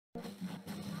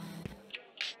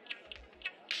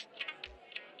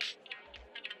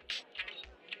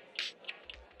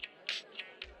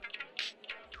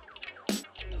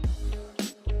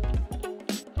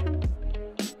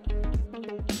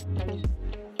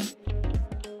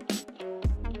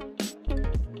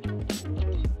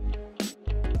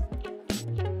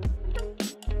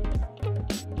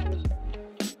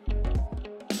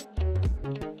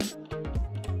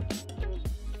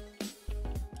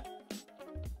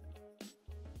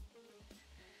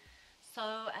So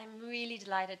I'm really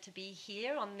delighted to be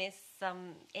here on this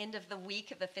end of the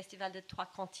week of the Festival de Trois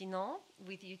Continents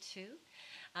with you two,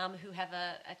 who have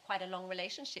quite a long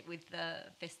relationship with the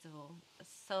festival.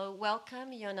 So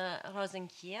welcome, Yona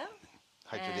ROZENKIER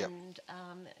and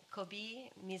Kobi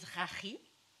MIZRAHI.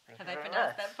 Have I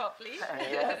pronounced that properly?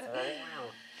 Yes, very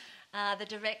well. The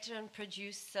director and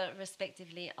producer,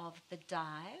 respectively, of The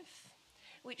Dive,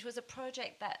 which was a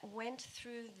project that went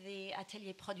through the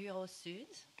Atelier Produire au Sud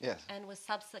and was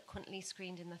subsequently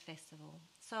screened in the festival.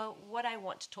 So what I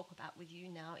want to talk about with you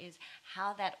now is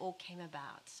how that all came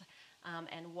about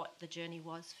and what the journey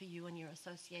was for you and your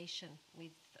association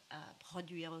with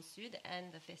Produire au Sud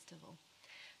and the festival.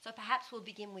 So perhaps we'll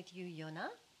begin with you,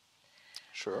 Yona.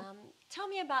 Sure. Tell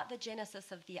me about the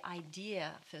genesis of the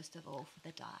idea, first of all, for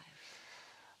The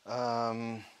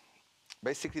Dive.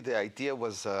 Basically, the idea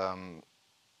was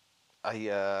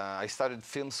I started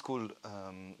film school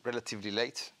relatively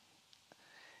late,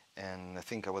 and I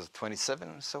think I was 27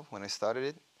 or so when I started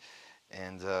it.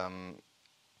 And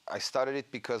I started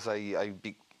it because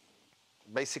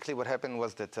basically what happened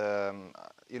was that,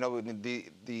 you know,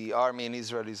 the army in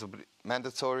Israel is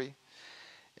mandatory.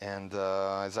 And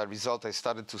as a result, I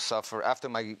started to suffer. After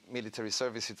my military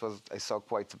service, I saw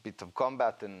quite a bit of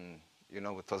combat, and, you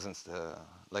know, it wasn't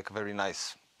like a very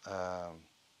nice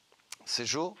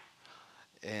séjour.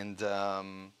 And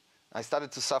I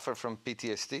started to suffer from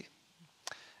PTSD,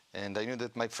 and I knew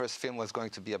that my first film was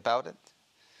going to be about it.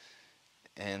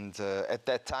 And at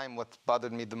that time, what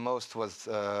bothered me the most was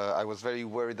I was very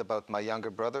worried about my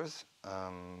younger brothers.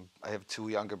 I have two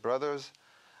younger brothers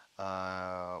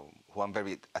who I'm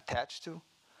very attached to,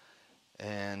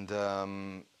 and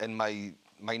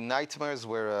my nightmares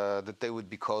were that they would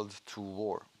be called to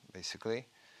war, basically,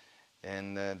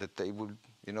 and that they would,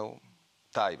 you know,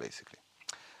 die, basically.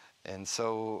 And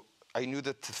so I knew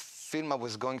that the film I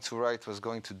was going to write was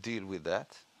going to deal with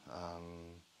that,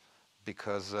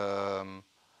 because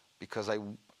I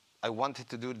wanted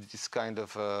to do this kind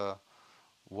of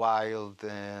wild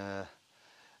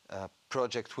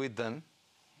project with them,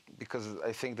 because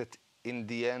I think that in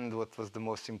the end what was the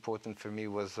most important for me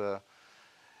was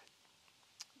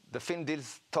the film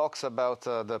talks about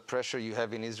the pressure you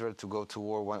have in Israel to go to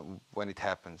war when it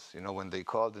happens, you know, when they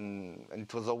called, and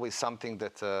it was always something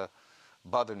that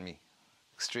bothered me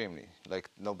extremely. Like,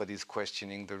 nobody's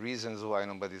questioning the reasons why,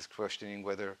 nobody's questioning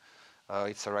whether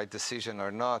it's a right decision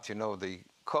or not. You know, they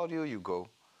call you, you go.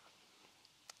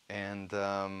 And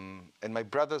my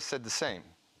brothers said the same.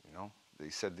 You know, they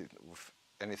said if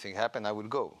anything happened, I would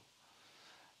go.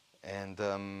 And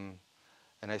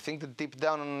I think that deep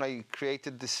down I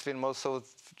created this film also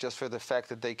just for the fact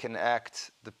that they can act,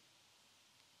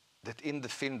 that in the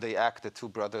film they act the two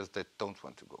brothers that don't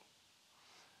want to go.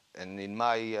 And in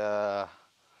my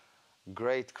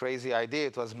great crazy idea,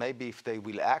 it was maybe if they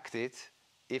will act it,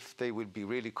 if they will be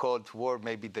really called to war,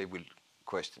 maybe they will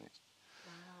question it.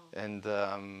 Wow. And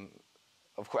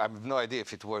of course, I have no idea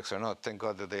if it works or not. Thank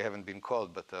God that they haven't been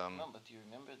called. But no, but you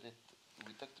remember that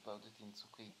we talked about it in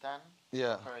Tzuk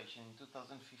operation in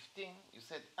 2015. You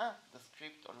said, the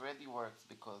script already works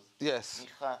because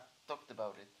Micha talked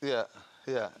about it.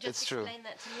 Yeah, Just it's true. Explain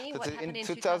that to me. What happened in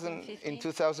 2015? In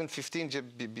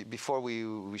 2015, before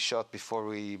we shot,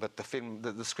 but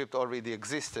the script already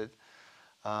existed.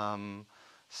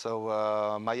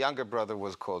 So my younger brother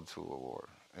was called to a war,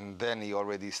 and then he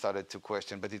already started to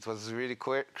question. But it was really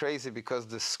crazy because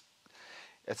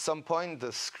at some point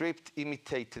the script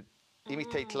imitate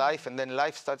life, and then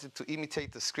life started to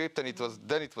imitate the script, and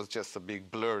then it was just a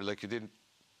big blur. Like, you didn't.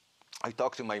 I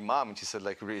talked to my mom, and she said,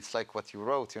 like, it's like what you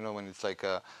wrote, you know, and it's like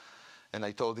and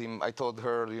I told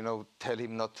her, you know, tell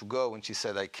him not to go, and she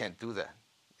said, I can't do that,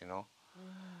 you know.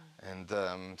 And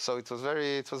so it was a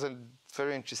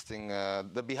very interesting,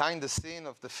 the behind the scene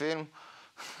of the film.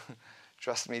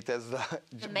 Trust me, it has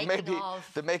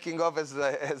the making of has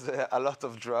a lot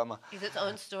of drama. It's its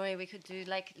own story. We could do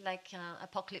like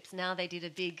Apocalypse Now. They did a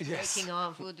big making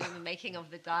of. We'll do the making of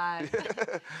The Dive.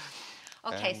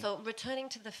 Okay, so returning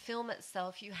to the film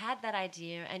itself, you had that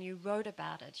idea and you wrote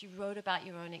about it. You wrote about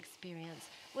your own experience.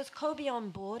 Was Kobi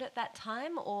on board at that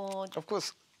time, or? Of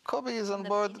course, Kobi is on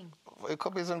board.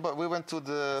 Kobi is on board. We went to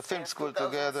the film school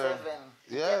together.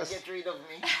 Yes. Can't get rid of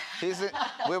me.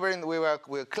 We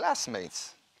were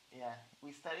classmates. Yeah,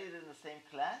 we studied in the same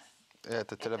class. Yeah, at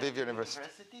the Tel Aviv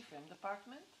University film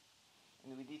department,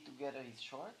 and we did together his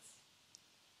shorts.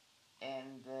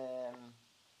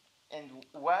 And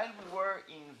while we were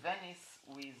in Venice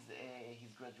with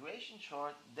his graduation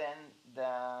short, then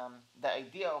the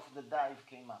idea of The Dive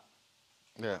came up.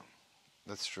 Yeah,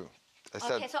 that's true.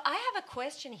 Okay, so I have a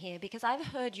question here, because I've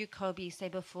heard you, Kobi, say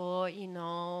before, you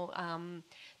know,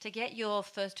 to get your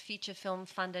first feature film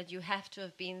funded, you have to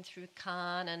have been through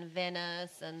Cannes and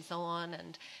Venice and so on,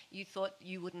 and you thought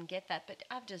you wouldn't get that, but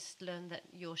I've just learned that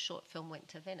your short film went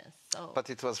to Venice. So. But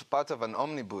it was part of an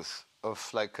omnibus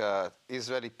of like an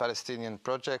Israeli-Palestinian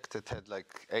project that had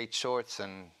like 8 shorts,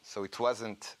 and so it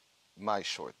wasn't my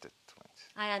short that went.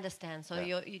 I understand. So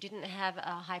you didn't have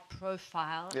a high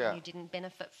profile, and you didn't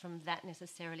benefit from that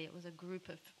necessarily. It was a group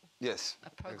of a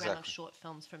program of short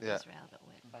films from Israel that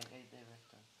went. By 8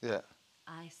 directors. Yeah.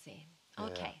 I see.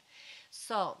 Okay.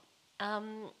 So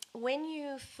when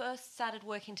you first started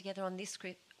working together on this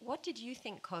script, what did you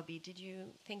think, Kobi? Did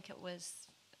you think it was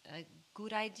a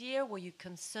good idea? Were you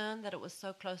concerned that it was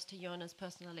so close to Yona's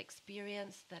personal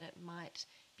experience that it might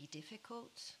be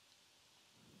difficult?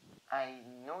 I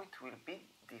know it will be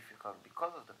difficult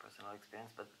because of the personal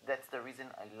experience, but that's the reason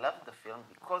I love the film,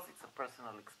 because it's a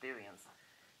personal experience.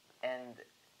 And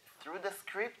through the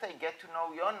script, I get to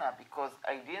know Yona, because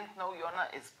I didn't know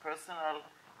Yona as personal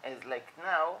as like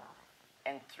now.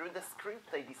 And through the script,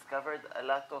 I discovered a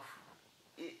lot of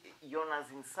Yona's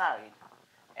inside.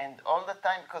 And all the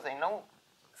time, because I know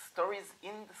stories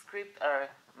in the script are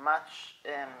much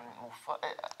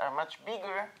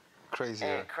bigger,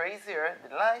 crazier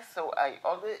than life. So I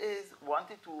always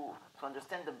wanted to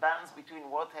understand the balance between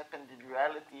what happened in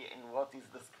reality and what is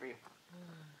the script.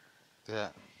 Yeah.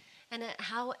 And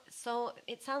so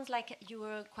it sounds like you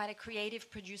were quite a creative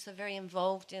producer, very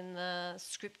involved in the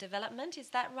script development. Is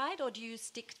that right? Or do you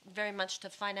stick very much to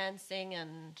financing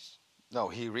and... No,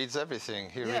 he reads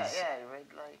everything. I read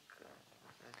like...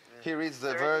 he reads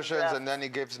the versions, and then he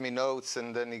gives me notes,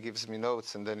 and then he gives me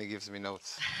notes, and then he gives me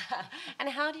notes. And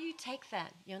how do you take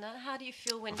that, Yona? How do you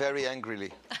feel when... Very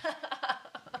angrily.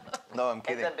 No, I'm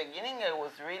kidding. At the beginning, I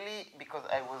was really... because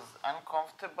I was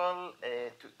uncomfortable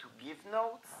to give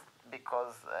notes,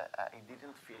 because I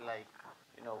didn't feel like,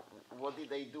 you know, what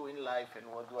did I do in life and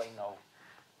what do I know?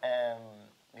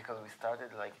 Because we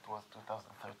started like it was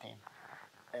 2013.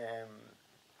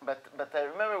 But I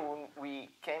remember when we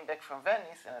came back from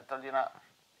Venice, and I told you,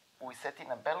 we sat in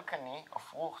a balcony of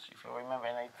Wurch, if you remember,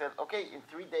 and I said, okay, in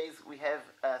 3 days we have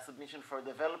a submission for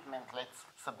development, let's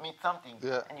submit something.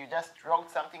 Yeah. And you just wrote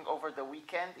something over the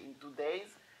weekend in 2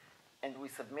 days, and we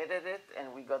submitted it,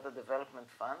 and we got the development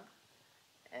fund,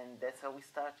 and that's how we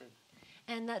started.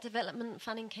 And that development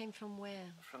funding came from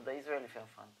where? From the Israeli Film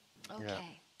Fund.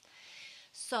 Okay. Yeah.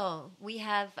 So we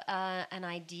have an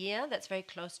idea that's very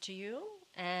close to you.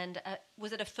 And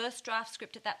was it a first draft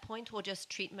script at that point, or just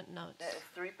treatment notes?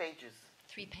 3 pages.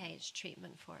 3-page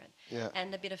treatment for it. Yeah.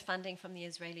 And a bit of funding from the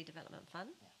Israeli Development Fund.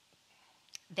 Yeah.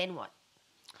 Then what?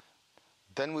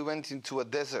 Then we went into a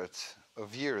desert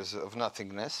of years of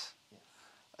nothingness.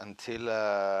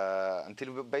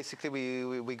 Until basically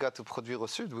we got to Produire au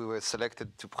Sud. We were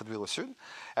selected to Produire au Sud.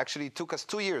 Actually, it took us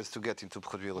 2 years to get into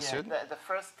Produire au Sud. The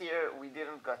first year we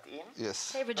didn't got in.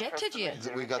 Yes. They rejected you.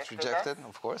 We got rejected,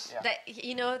 of course. Yeah.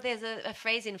 You know, there's a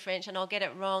phrase in French, and I'll get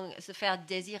it wrong, se faire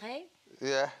désirer.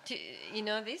 Yeah. You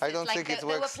know this? I don't think it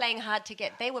works. They were playing hard to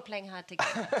get. They were playing hard to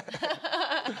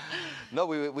get. No,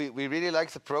 we really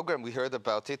liked the program. We heard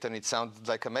about it, and it sounded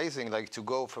like amazing, like to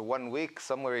go for 1 week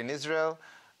somewhere in Israel.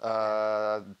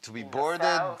 To be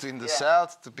boarded in the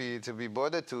south, to be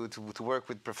boarded, to work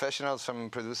with professionals from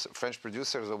French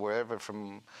producers or wherever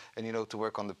and you know, to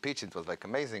work on the pitch. It was like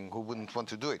amazing. Who wouldn't want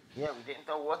to do it? Yeah, we didn't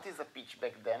know what is a pitch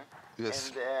back then.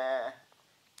 Yes.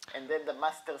 And then the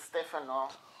master Stefano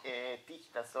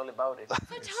taught us all about it. So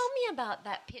tell me about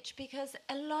that pitch, because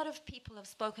a lot of people have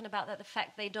spoken about that, the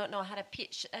fact they don't know how to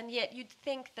pitch, and yet you'd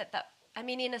think that I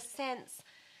mean, in a sense,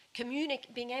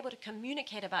 being able to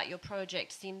communicate about your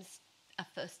project seems a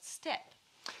first step.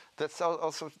 That's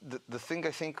also the thing,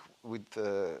 I think, with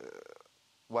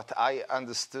what I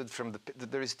understood from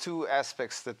there is 2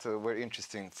 aspects that were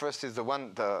interesting. First is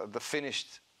the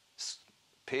finished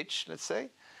pitch, let's say,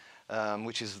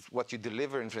 which is what you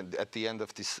deliver at the end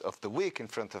of the week in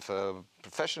front of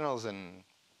professionals and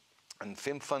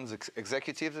film funds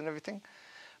executives and everything.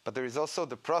 But there is also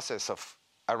the process of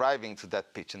arriving to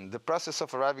that pitch, and the process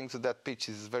of arriving to that pitch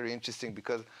is very interesting,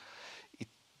 because it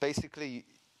basically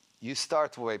you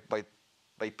start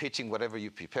by pitching whatever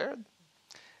you prepared,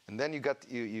 and then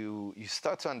you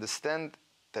start to understand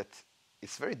that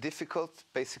it's very difficult.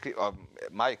 Basically,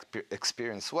 my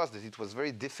experience was that it was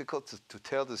very difficult to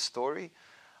tell the story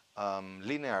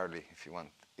linearly, if you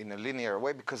want, in a linear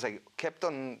way, because I kept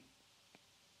on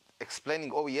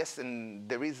explaining, oh yes, and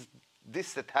there is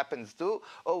this that happens too.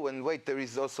 Oh, and wait, there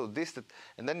is also this that,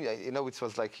 and then you know, it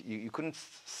was like you couldn't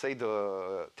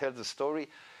tell the story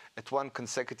at one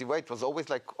consecutive way. It was always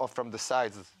like off from the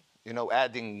sides, you know,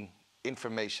 adding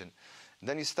information. And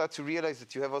then you start to realize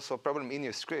that you have also a problem in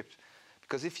your script,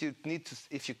 because if you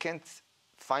can't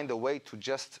find a way to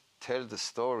just tell the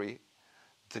story,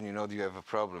 then you know you have a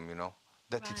problem. You know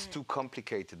that it's too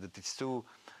complicated, that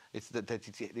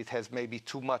it has maybe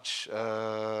too much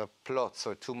plots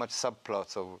or too much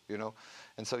subplots, or you know,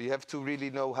 and so you have to really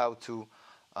know how to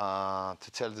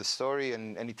tell the story,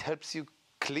 and it helps you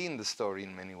clean the story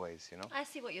in many ways, you know. I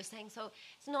see what you're saying. So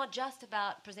it's not just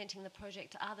about presenting the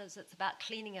project to others, it's about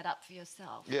cleaning it up for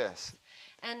yourself. Yes.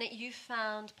 And you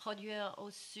found Produire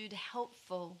au Sud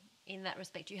helpful in that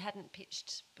respect. You hadn't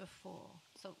pitched before.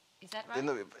 So is that right?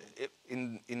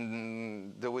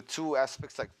 There were two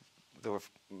aspects, like there were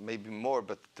maybe more,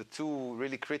 but the two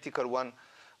really critical one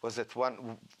was that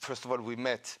first of all, we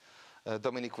met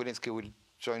Dominique WELINSKI will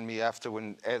join me after,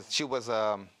 as she was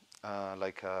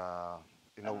like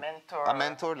you know, a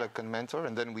mentor,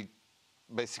 and then we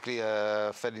basically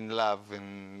fell in love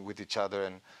with each other,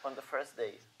 and on the first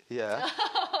day. Yeah.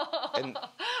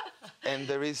 and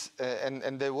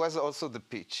there was also the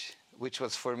pitch, which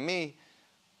was for me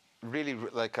really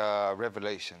like a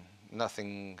revelation,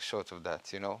 nothing short of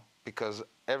that, you know, because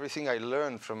everything I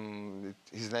learned from,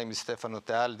 his name is Stefano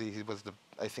Tealdi,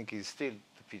 I think he's still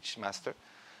the pitch master.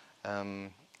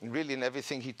 Really, in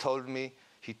everything he taught me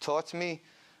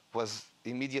was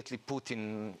immediately put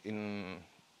in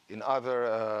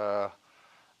other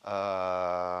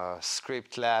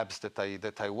script labs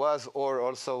that I was, or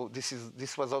also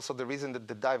this was also the reason that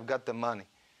the dive got the money,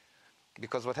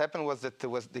 because what happened was that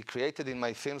they created in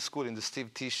my film school in the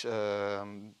Steve Tisch,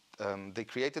 they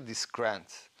created this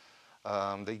grant.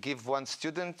 They give one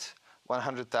student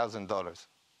 $100,000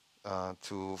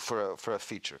 for a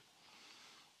feature.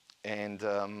 And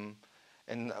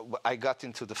I got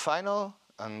into the final,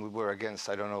 and we were against,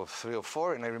 I don't know, 3 or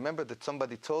 4. And I remember that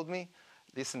somebody told me,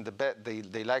 listen,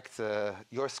 they liked,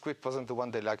 your script wasn't the one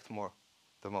they liked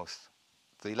the most.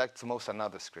 They liked the most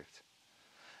another script.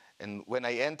 And when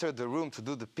I entered the room to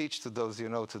do the pitch to those, you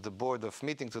know, to the board of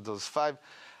meeting, to those 5,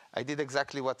 I did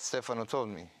exactly what Stefano told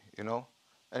me, you know.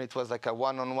 And it was like a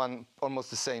one-on-one, almost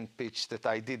the same pitch that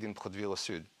I did in Produire au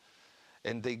Sud.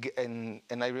 And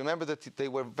I remember that they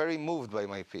were very moved by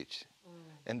my pitch.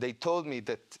 And they told me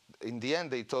that, in the end,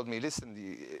 they told me, listen,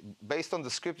 based on the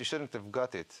script, you shouldn't have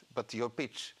got it, but your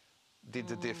pitch did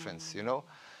the difference, you know?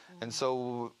 And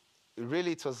so,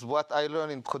 really, it was what I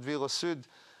learned in Produire au Sud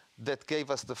that gave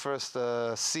us the first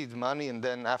seed money, and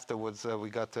then afterwards we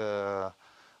got a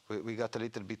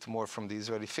little bit more from the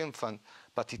Israeli Film Fund.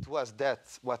 But it was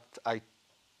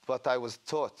what I was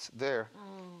taught there.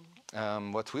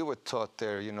 What we were taught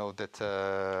there, you know,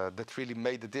 that really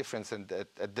made the difference at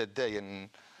that day. And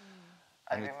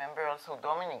I remember also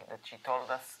Dominique, that she told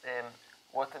us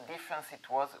what a difference it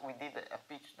was. We did a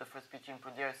pitch, the first pitch in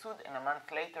Produire au Sud, and a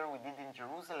month later we did in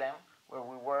Jerusalem, where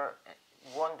we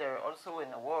won there also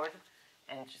an award.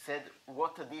 And she said,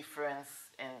 what a difference,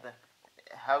 and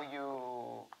how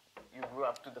you grew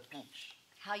up to the pitch.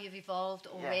 How you've evolved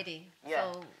already.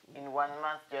 Yeah, so in 1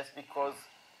 month, just because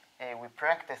we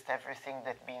practiced everything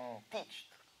that's been taught.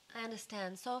 I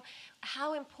understand. So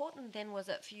how important then was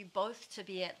it for you both to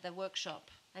be at the workshop?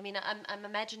 I mean, I'm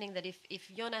imagining that if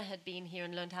Yona had been here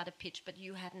and learned how to pitch, but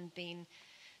you hadn't been,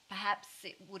 perhaps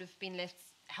it would have been less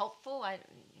helpful, I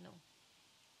don't know.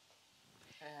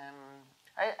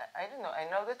 I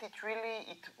know that it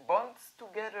bonds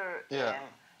together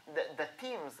the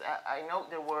teams. I know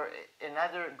there were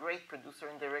another great producer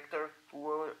and director who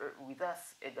were with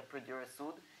us at the Produire au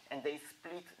Sud, and they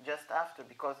split just after,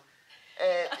 because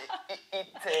it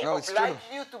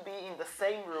obliged you to be in the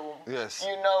same room,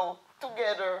 you know,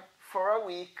 together for a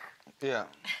week. Yeah.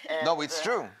 No, it's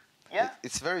true. Yeah.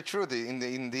 It's very true. In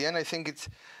the end, I think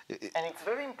and it's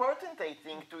very important, I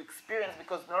think, to experience,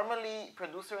 because normally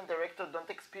producer and director don't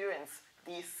experience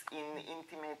this in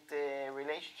intimate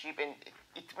relationship, and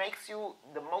it makes you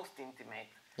the most intimate.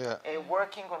 Yeah.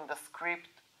 Working on the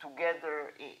script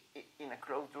together in a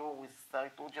closed room with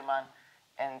Hammett-Jamart,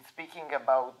 and speaking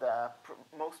about the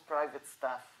most private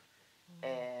stuff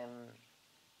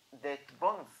that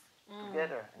bonds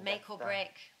together. Make or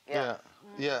break. Yeah.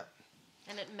 Yeah.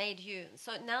 And it made you.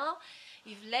 So now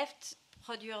you've left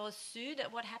Produire au Sud.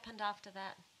 What happened after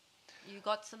that? You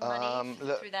got some money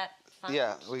through that fund?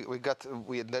 Yeah, we got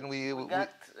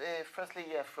firstly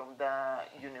from the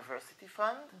university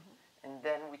fund, and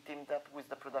then we teamed up with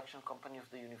the production company of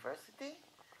the university,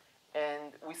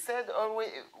 and we set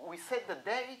the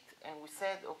date, and we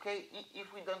said, okay,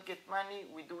 if we don't get money,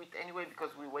 we do it anyway,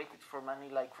 because we waited for money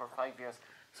like for 5 years.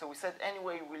 So we said,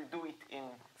 anyway, we'll do it in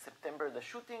September, the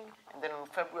shooting, and then in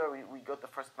February we got the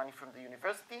first money from the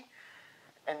university.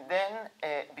 And then,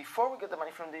 before we got the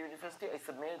money from the university, I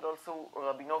submitted also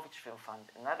Rabinovich Film Fund,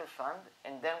 another fund,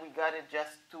 and then we got it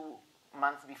just 2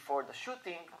 months before the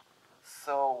shooting,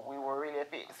 so we were really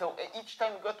happy. So each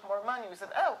time we got more money, we said,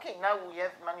 okay, now we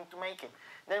have money to make it.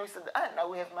 Then we said, now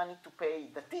we have money to pay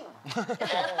the team.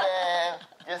 And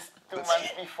just 2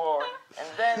 months before. And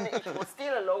then it was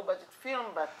still a low-budget film,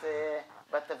 but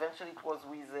eventually it was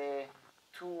with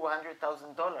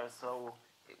 $200,000. So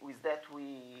with that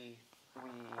we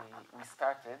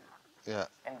started,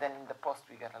 and then in the post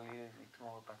we got a little bit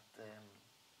more,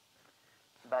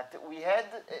 but we had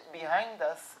behind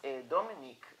us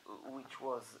Dominique, which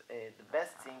was the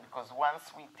best thing, because once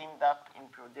we teamed up in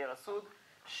Produire,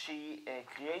 she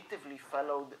creatively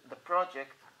followed the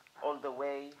project all the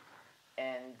way,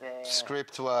 and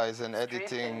script-wise and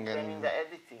editing and in the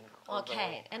editing.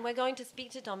 Okay, and we're going to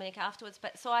speak to Dominique afterwards.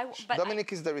 But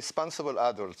Dominique is the responsible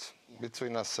adult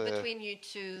between us. Between you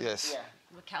two. Yes. Yeah.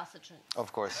 Recalcitrant.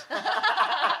 Of course.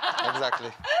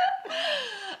 Exactly.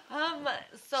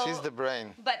 So she's the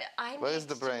brain. But I Where need is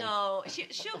the to brain? know.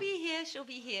 She'll be here. She'll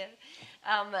be here.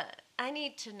 I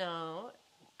need to know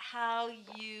how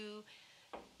you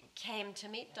came to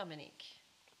meet Dominique.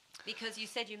 Because you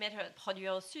said you met her at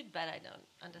Produire Sud, but I don't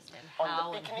understand how.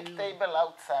 On the picnic table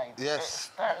outside.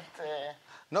 Yes.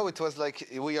 No, it was like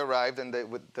we arrived and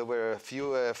there were a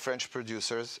few French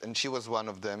producers, and she was one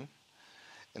of them.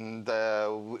 And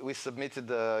we submitted,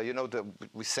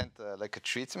 we sent like a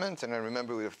treatment. And I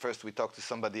remember we talked to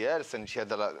somebody else, and she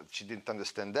didn't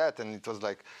understand that. And it was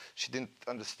like she didn't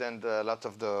understand a lot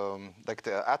of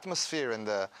the atmosphere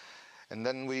and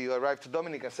then we arrived to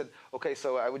Dominique and said, okay,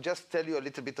 so I would just tell you a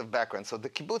little bit of background. So the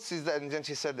kibbutz is that, and then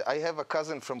she said, I have a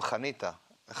cousin from Chanita.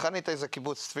 Chanita is a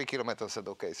kibbutz 3 kilometers. I said,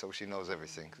 okay, so she knows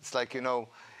everything. It's like,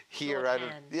 here,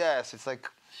 yes, it's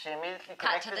like. She immediately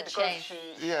connected because she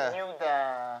knew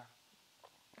the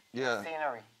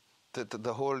scenery.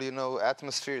 The whole,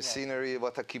 atmosphere, scenery,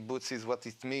 what a kibbutz is, what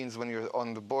it means when you're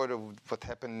on the border, what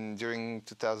happened during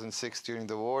 2006, during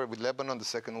the war with Lebanon, the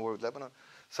second war with Lebanon.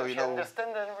 So you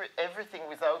understand everything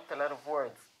without a lot of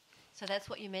words. So that's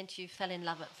what you meant. You fell in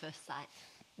love at first sight.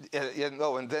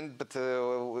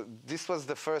 This was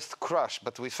the first crush.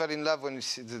 But we fell in love when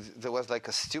there was like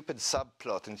a stupid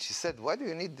subplot, and she said, "Why do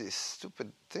you need this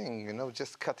stupid thing?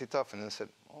 Just cut it off." And I said,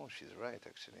 "Oh, she's right,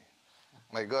 actually.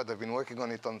 My God, I've been working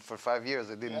on it for 5 years.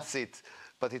 I didn't see it."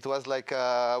 But it was like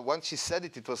once she said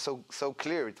it, it was so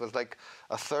clear. It was like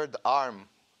a third arm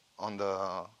on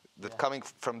coming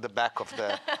from the back of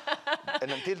the. And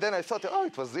until then, I thought,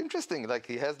 it was interesting. Like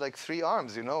he has like 3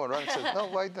 arms, around. I said, no,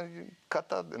 why don't you cut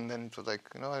that? And then it was like,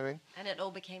 what I mean? And it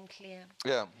all became clear.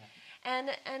 Yeah.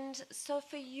 And so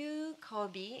for you,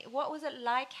 Kobi, what was it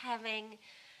like having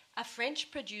a French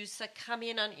producer come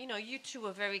in on, you two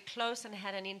were very close and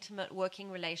had an intimate working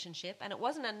relationship, and it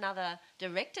wasn't another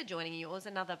director joining you, it was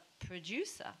another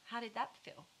producer. How did that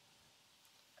feel?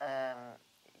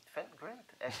 Felt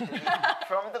great, actually,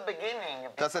 from the beginning.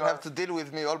 Doesn't have to deal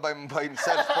with me all by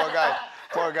himself, poor guy.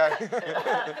 Poor guy.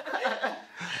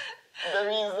 There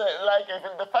is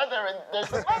even the father, and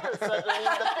there's a mother suddenly in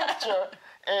the picture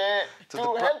to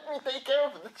help me take care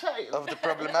of the child. Of the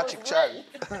problematic child.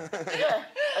 Yeah,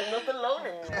 I'm not alone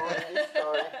anymore in this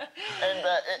story.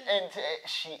 And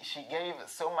she gave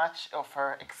so much of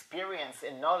her experience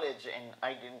and knowledge, and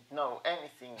I didn't know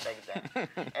anything back then.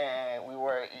 We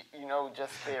were,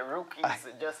 just rookies,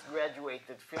 just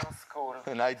graduated film school.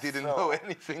 And I didn't know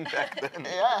anything back then.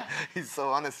 Yeah. He's so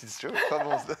honest, it's true.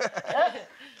 Almost. Yeah.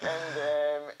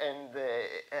 And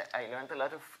I learned a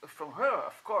lot from her,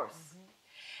 of course. Mm-hmm.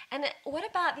 And what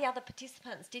about the other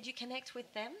participants? Did you connect with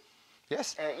them?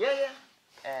 Yes. Yeah.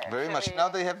 Very much. Now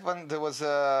they have one. There was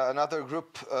another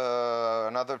group,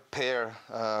 another pair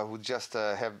who just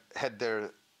had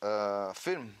their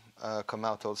film come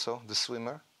out also. The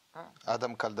swimmer,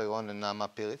 Adam Calderon and Nama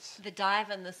Peretz. The dive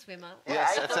and the swimmer.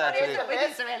 Yes, exactly.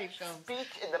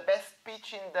 The best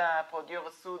speech in the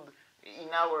Produire Sud in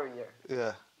our year.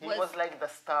 Yeah. He was like the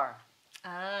star.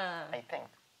 I think.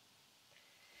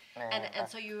 And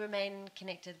so you remain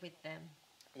connected with them.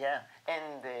 Yeah,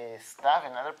 and Stav,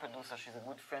 another producer, she's a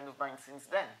good friend of mine since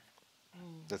then.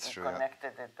 That's true. We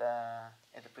connected at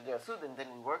the Produire Sud, and then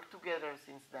we worked together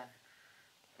since then.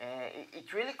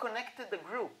 It really connected the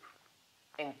group.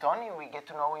 And Tony, we get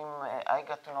to know him. I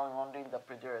got to know him only in the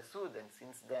Produire Sud, and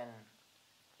since then,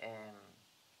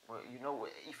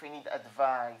 if we need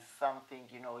advice, something,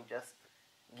 just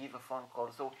give a phone call.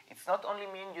 So it's not only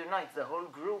me and it's the whole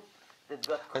group that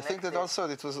got connected. I think that also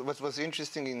it was what was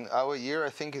interesting in our year. I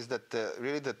think is that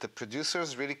really that the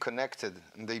producers really connected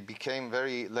and they became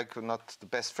very like not the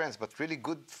best friends, but really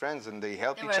good friends, and they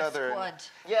helped each other. Squad.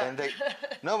 Yeah. And they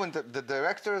no, and the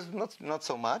directors not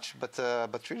so much, but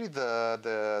really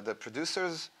the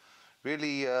producers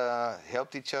really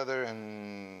helped each other and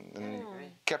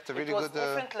kept a really good. It was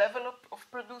different level of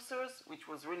producers, which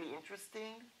was really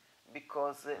interesting.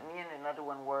 Because me and another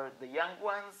one were the young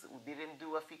ones who didn't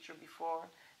do a feature before,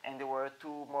 and there were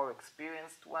two more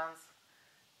experienced ones,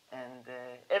 and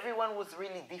everyone was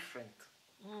really different.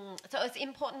 So it's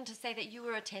important to say that you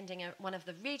were attending one of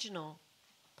the regional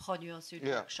Produire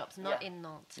workshops, not in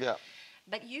Nantes. Yeah.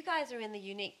 But you guys are in the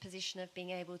unique position of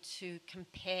being able to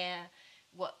compare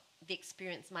what the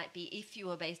experience might be if you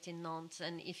were based in Nantes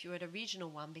and if you were at a regional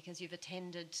one, because you've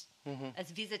attended as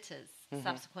visitors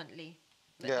subsequently.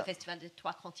 The Festival des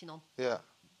Trois Continents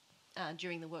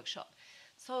during the workshop.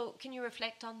 So can you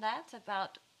reflect on that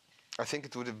about... I think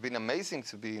it would have been amazing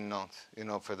to be in Nantes, you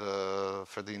know, for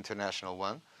the international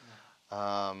one.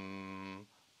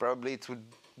 Probably it would,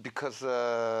 because,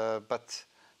 but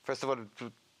first of all,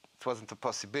 it wasn't a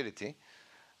possibility.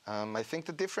 I think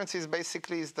the difference is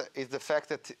basically is the fact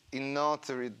that in Nantes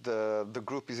the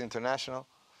group is international,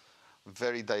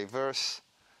 very diverse.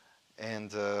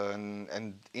 And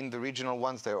in the regional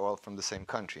ones, they're all from the same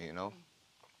country, you know.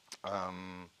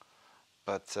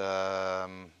 But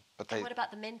what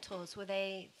about the mentors? Were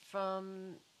they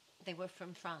from? They were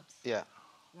from France. Yeah.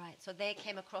 Right. So they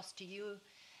came across to you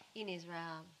in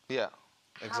Israel. Yeah.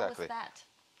 Exactly. How was that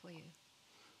for you?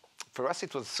 For us,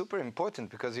 it was super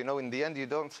important because, you know, in the end,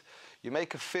 you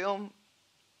make a film,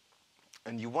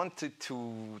 and you want it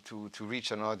to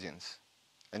reach an audience,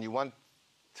 and you want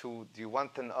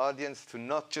an audience to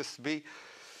not just be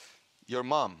your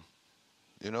mom,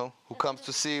 you know, who comes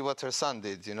to see what her son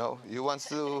did, you know. You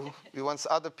want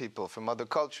other people from other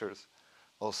cultures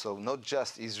also, not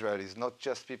just Israelis, not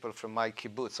just people from my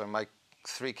kibbutz or my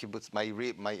 3 kibbutz,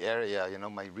 my area, you know,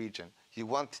 my region. You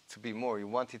want it to be more. You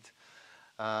want it,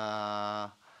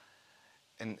 and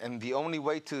the only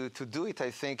way to do it,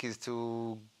 I think, is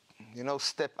to, you know,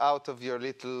 step out of your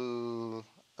little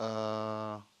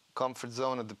comfort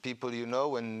zone of the people you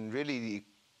know, and really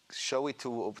show it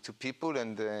to people,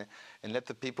 and let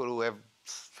the people who have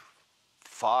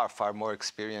far more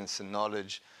experience and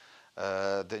knowledge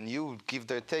than you give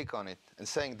their take on it, and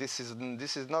saying this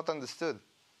is not understood.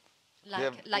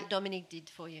 Like Dominique did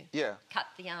for you. Yeah. Cut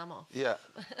the arm off. Yeah.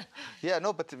 Yeah.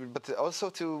 No, but also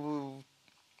to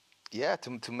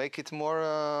make it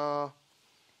more.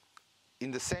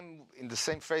 In the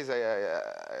same phrase,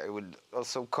 I would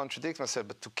also contradict myself,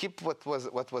 but to keep what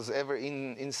was ever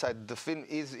inside the film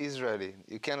is Israeli.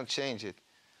 You cannot change it.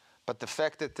 But the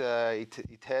fact that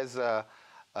it has a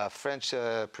French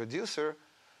producer,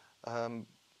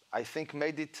 I think,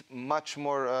 made it much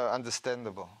more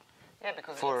understandable. Yeah,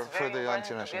 because for it's very the important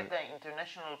international. to get the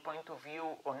international point of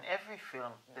view on every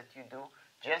film that you do,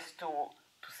 just to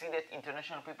see that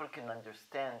international people can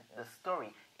understand the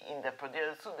story. In the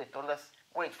Produire suit, they told us,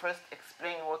 wait, first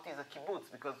explain what is a kibbutz,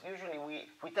 because usually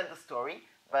we tell the story,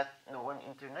 but no one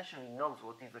internationally knows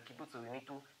what is a kibbutz, so you need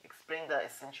to explain the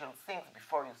essential things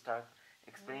before you start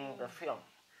explaining the film.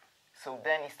 So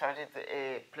then he started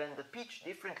plan the pitch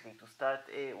differently, to start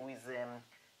with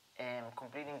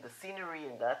completing the scenery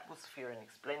and the atmosphere and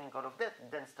explaining all of that,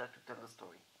 and then start to tell the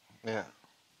story. Yeah.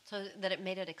 So that it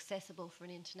made it accessible for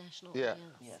an international yeah,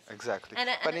 audience. Yes. Exactly.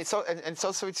 But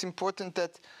it's important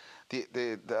that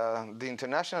the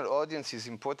international audience is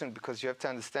important, because you have to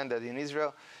understand that in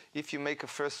Israel, if you make a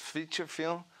first feature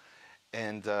film,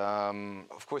 and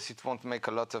of course it won't make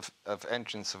a lot of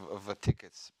entrance of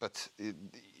tickets, but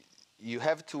you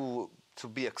have to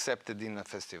be accepted in a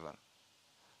festival.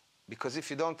 Because if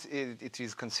you don't, it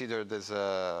is considered as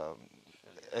a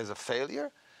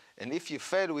failure. And if you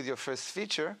fail with your first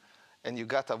feature, and you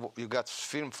got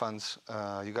film funds,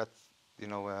 film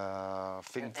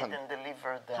fund. Didn't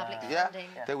deliver the public yeah, funding.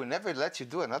 They will never let you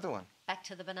do another one. Back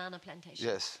to the banana plantation.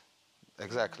 Yes,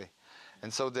 exactly.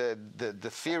 And so the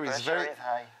fear is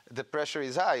high. The pressure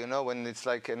is high, you know, when it's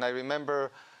like, and I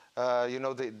remember,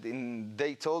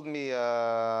 they told me,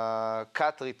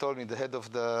 Catering told me, the head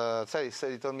of the study,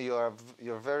 he told me,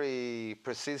 you're very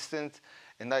persistent.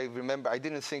 And I remember, I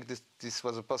didn't think this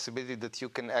was a possibility that you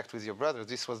can act with your brother.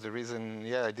 This was the reason,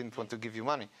 I didn't want to give you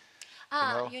money.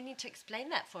 You need to explain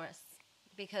that for us,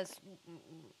 because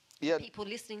people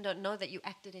listening don't know that you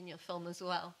acted in your film as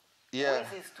well. Yeah.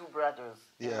 With his 2 brothers.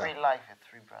 In real life, had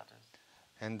 3 brothers.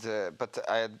 And but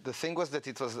the thing was that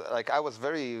it was like I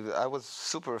was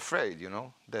super afraid, you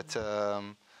know, that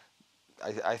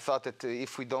I thought that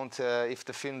if we don't, if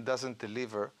the film doesn't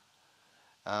deliver,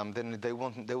 then they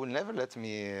will never let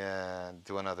me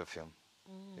do another film.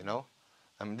 You know,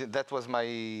 I mean that was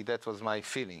my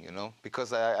feeling. You know,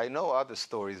 because I know other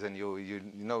stories, and you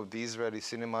know the Israeli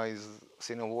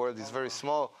cinema world is very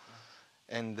small,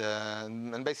 and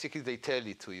basically they tell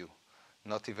it to you,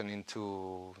 not even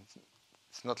into.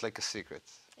 It's not like a secret.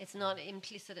 It's not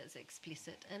implicit, it's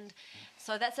explicit. And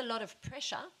so that's a lot of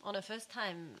pressure on a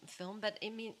first-time film. But I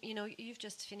mean, you know, you've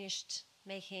just finished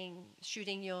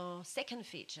shooting your second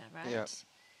feature, right? Yeah.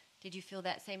 Did you feel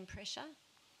that same pressure?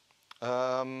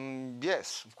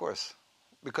 Yes, of course.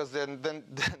 Because then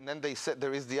they said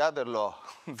there is the other law.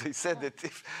 They said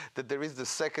that there is the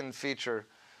second feature,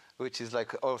 which is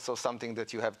like also something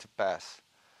that you have to pass.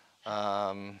 The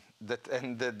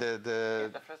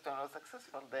first one was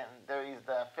successful. Then there is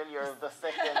the failure of the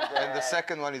second. And the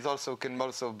second one can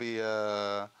also be.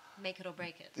 Make it or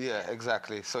break it. Yeah,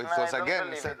 exactly. So it no, was I don't again.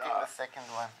 believe it in the second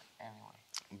one anyway.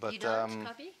 But you don't,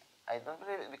 Kobi? I don't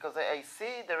believe it because I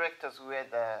see directors who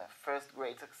had the first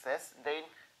great success. They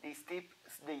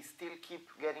still keep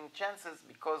getting chances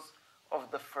because of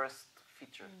the first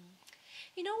feature.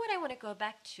 You know what I want to go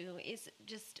back to is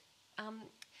just.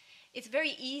 It's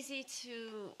very easy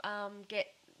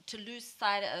to lose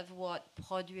sight of what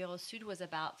Produire au Sud was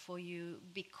about for you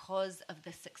because of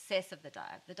the success of the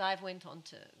dive. The dive went on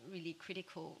to really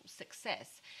critical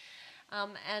success,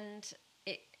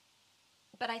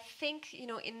 but I think, you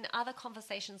know, in other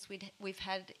conversations we've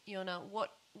had, Yona,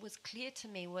 what was clear to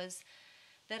me was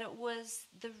that it was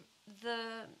the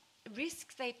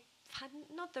risk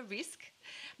not the risk,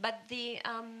 but the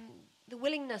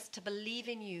willingness to believe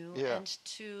in you and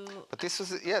to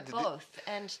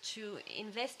and to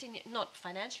invest in, not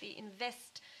financially,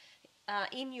 invest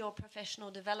in your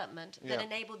professional development that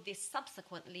enabled this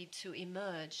subsequently to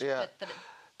emerge. Yeah.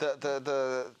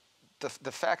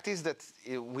 The fact is that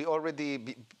we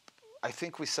already, I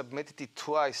think we submitted it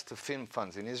twice to film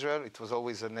funds in Israel. It was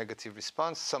always a negative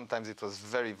response. Sometimes it was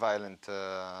very violent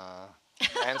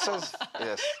answers.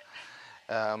 Yes.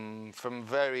 From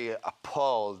very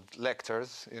appalled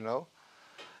lectors, you know,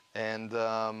 and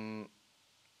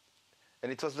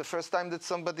it was the first time that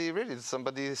somebody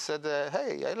said,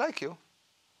 "Hey, I like you,"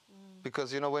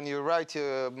 because, you know, when you write,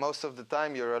 most of the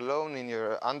time you're alone in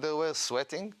your underwear,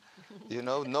 sweating, you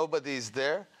know, nobody is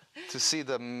there to see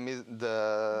the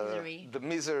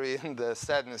misery and the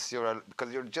sadness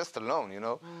because you're just alone, you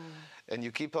know. And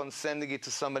you keep on sending it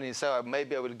to somebody and say, oh,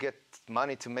 maybe I will get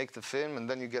money to make the film, and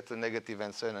then you get a negative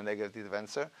answer and a negative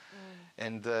answer.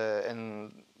 And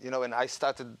you know, and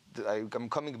I'm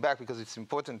coming back because it's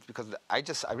important, because I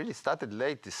really started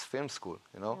late this film school,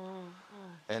 you know.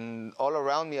 And all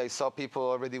around me I saw people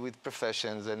already with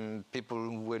professions and people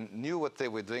who knew what they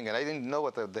were doing, and I didn't know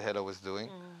what the hell I was doing.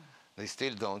 They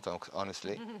still don't,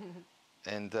 honestly.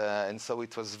 And so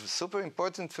it was super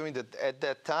important for me that at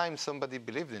that time somebody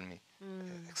believed in me,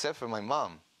 except for my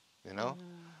mom, you know,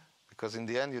 because in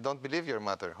the end you don't believe your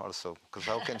mother also, because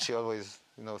how can she always,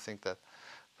 you know, think that?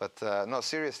 But no,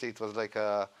 seriously, it was like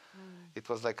a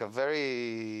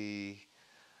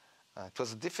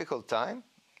difficult time,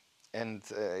 and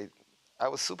I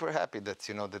was super happy that,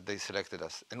 you know, that they selected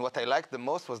us. And what I liked the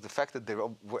most was the fact that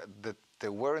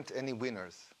there weren't any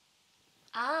winners.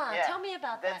 Tell me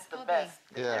about that. That's the best.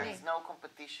 There is no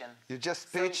competition. You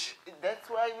just pitch. So that's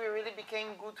why we really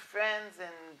became good friends,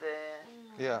 and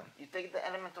you take the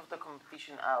element of the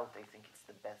competition out. I think it's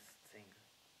the best thing.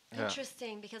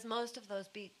 Interesting, because most of those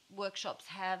big workshops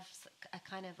have a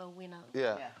kind of a winner.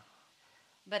 Yeah.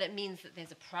 But it means that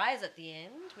there's a prize at the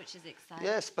end, which is exciting.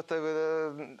 Yes, but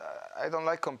I don't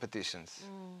like competitions,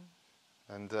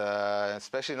 and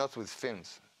especially not with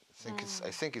films.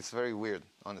 I think it's very weird,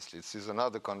 honestly. This is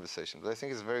another conversation, but I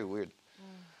think it's very weird.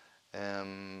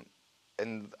 And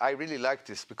I really like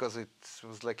this because it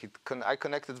was like I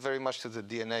connected very much to the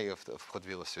DNA of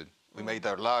Produire au Sud. We made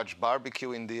our large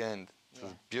barbecue in the end. It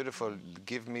was beautiful.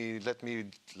 Let me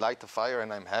light a fire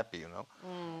and I'm happy, you know,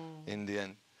 in the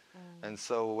end. And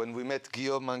so when we met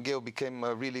Guillaume, Mainguet became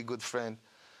a really good friend.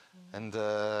 And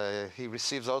he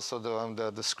receives also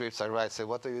the scripts I write. Say,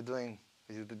 what are you doing?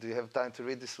 Do you have time to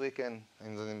read this weekend?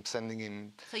 And then I'm sending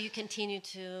him. So you continue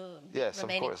to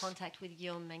remain in contact with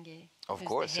Guillaume Mainguet,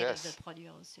 who's the head of the Produire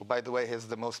au Sud. Who, by the way, has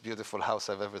the most beautiful house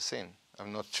I've ever seen.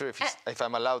 I'm not sure if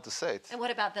I'm allowed to say it. And what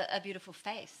about a beautiful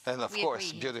face? And of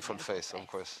course, beautiful face, of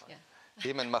course. Yeah.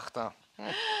 Him and Martin.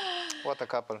 What a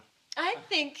couple. I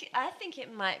think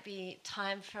it might be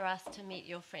time for us to meet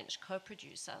your French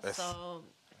co-producer. Yes. So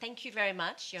thank you very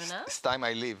much, Yona. It's time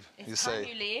I leave. It's time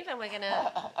you leave, and we're going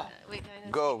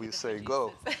to go. You say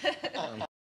go.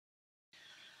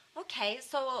 Okay,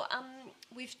 so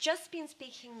we've just been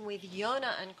speaking with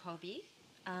Yona and Kobi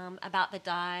about the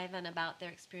dive and about their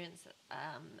experience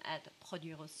at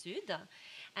Produire au Sud.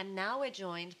 And now we're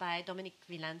joined by Dominique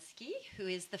WELINSKI, who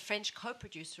is the French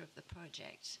co-producer of the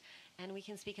project. And we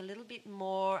can speak a little bit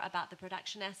more about the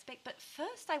production aspect. But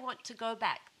first I want to go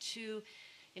back to,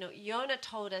 Yona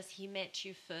told us he met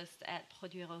you first at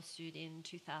Produire au Sud in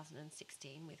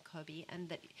 2016 with Kobi. And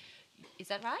that, is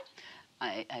that right?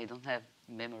 I don't have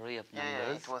memory of numbers.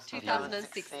 Yeah, it was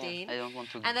 2016. I don't want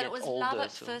to and that get it was older, love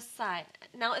at so. first sight.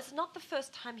 Now, it's not the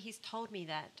first time he's told me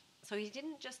that. So he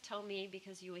didn't just tell me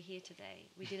because you were here today.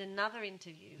 We did another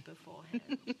interview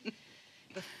beforehand,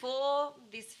 before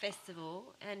this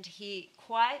festival, and he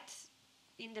quite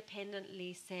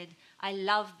independently said, I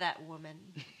love that woman.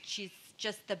 She's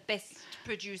just the best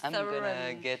producer. I'm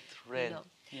gonna get red.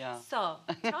 Yeah. So,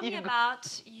 tell me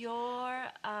about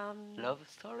your... love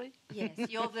story? Yes,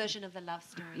 your version of the love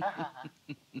story.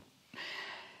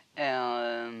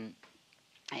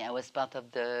 I was part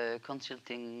of the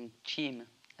consulting team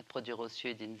at Produire au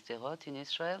Sud in Sderot in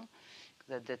Israel.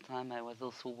 At that time, I was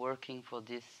also working for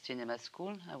this cinema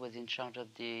school. I was in charge of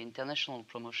the international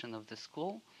promotion of the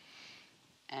school.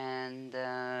 And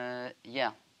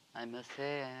I must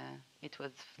say, it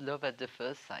was love at the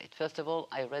first sight. First of all,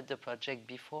 I read the project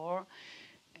before,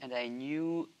 and I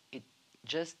knew it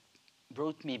just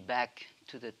brought me back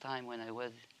to the time when I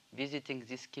was visiting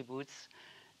this kibbutz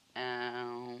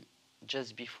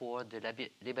just before the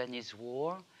Lebanese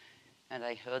war. And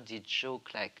I heard the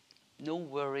joke like, no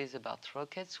worries about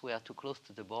rockets, we are too close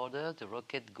to the border, the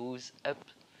rocket goes up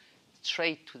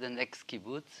straight to the next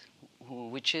kibbutz,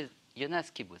 which is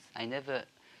Yona's kibbutz. I never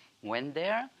went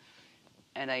there,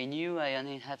 and I knew I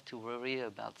only have to worry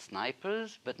about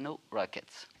snipers, but no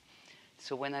rockets.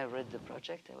 So when I read the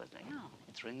project, I was like, oh,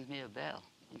 it rings me a bell.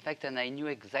 In fact, and I knew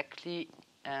exactly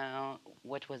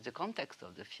what was the context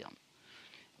of the film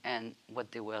and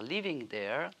what they were living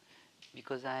there,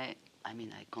 because I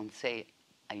can't say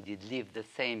I did live the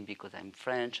same because I'm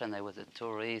French and I was a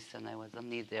tourist and I was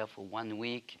only there for 1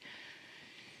 week.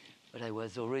 But I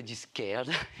was already scared.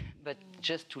 But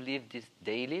just to live this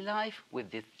daily life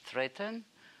with this threat,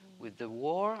 with the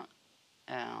war,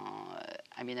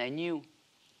 I knew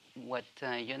what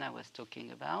Yona was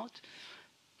talking about.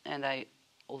 And I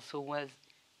also was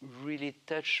really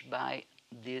touched by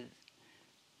these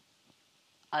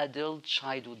adult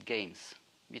childhood games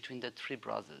between the three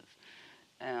brothers.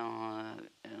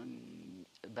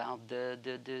 About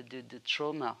the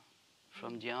trauma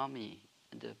from the army,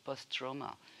 the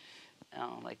post-trauma.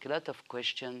 Like a lot of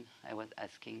questions I was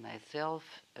asking myself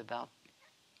about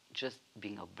just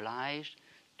being obliged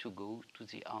to go to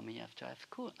the army after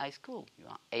high school. You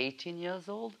are 18 years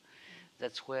old.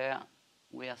 That's where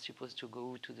we are supposed to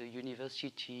go to the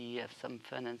university, have some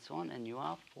fun and so on, and you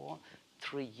are for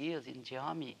 3 years in the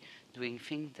army doing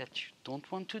things that you don't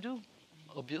want to do,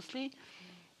 obviously.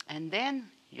 And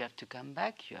then you have to come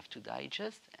back, you have to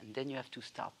digest, and then you have to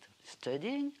start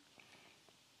studying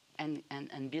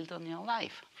and build on your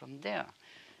life from there.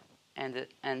 And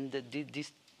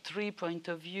this 3 point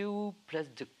of view, plus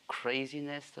the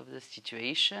craziness of the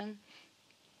situation,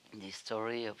 the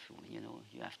story of,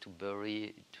 you have to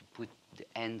put the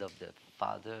end of the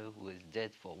father who is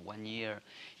dead for 1 year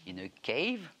in a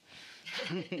cave,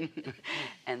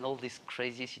 and all this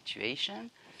crazy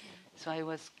situation. So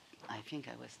I think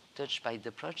I was touched by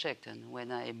the project, and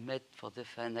when I met for the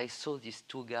fun, I saw these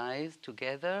two guys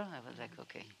together. I was like,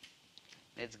 okay,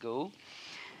 let's go.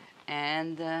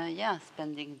 And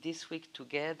spending this week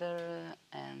together,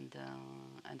 and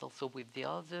also with the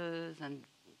others, and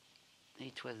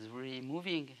it was really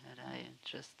moving. And I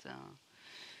just,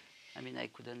 I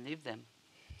couldn't leave them.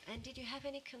 And did you have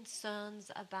any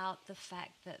concerns about the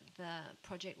fact that the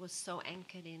project was so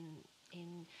anchored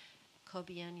in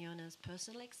Kobi and Yona's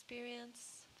personal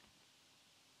experience?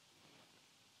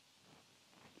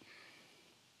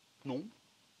 No.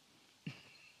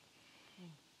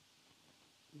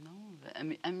 No, I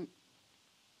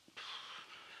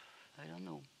don't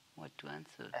know what to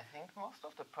answer. I think most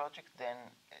of the project then,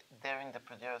 there in the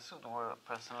Produire au Sud were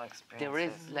personal experiences. There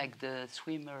is like the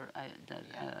swimmer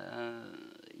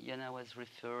Yona was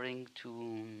referring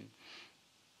to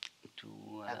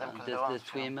the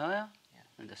swimmer.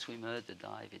 And the swimmer, the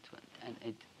dive,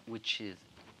 which is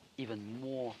even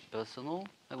more personal,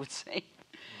 I would say,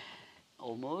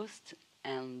 almost.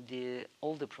 And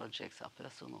all the projects are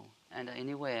personal. And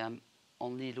anyway, I'm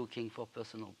only looking for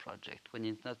personal project. When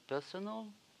it's not personal,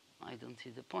 I don't see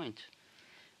the point.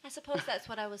 I suppose that's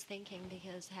what I was thinking,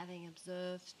 because having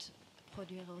observed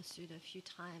Produire au Sud a few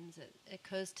times, it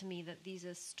occurs to me that these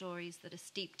are stories that are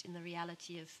steeped in the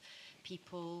reality of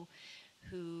people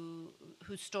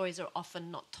whose stories are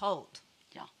often not told.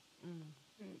 Yeah.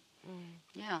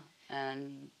 Yeah,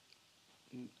 and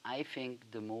I think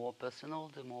the more personal,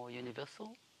 the more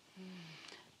universal.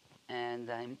 And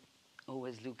I'm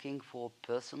always looking for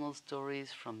personal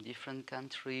stories from different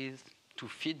countries to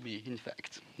feed me, in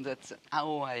fact. That's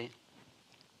how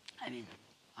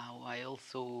how I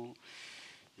also,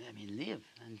 live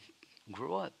and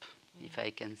grow up, if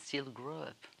I can still grow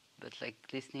up. But like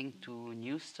listening to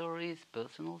new stories,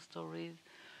 personal stories,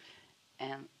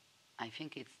 and I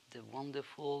think it's the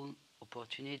wonderful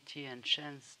opportunity and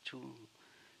chance to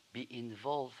be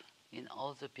involved in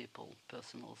other people's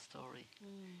personal story.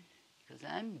 Because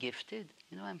I'm gifted,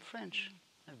 I'm French.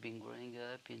 I've been growing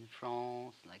up in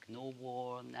France, like no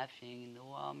war, nothing,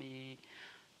 no army.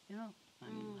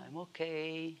 I'm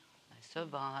okay, I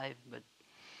survive, but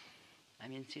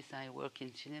since I work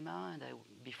in cinema and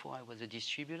before I was a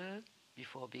distributor,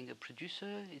 before being a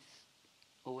producer, it's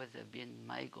always been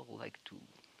my goal, like to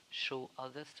show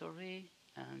other story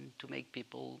and to make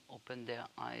people open their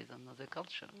eyes on other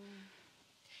culture.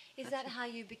 Is that how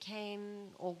you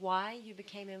became, or why you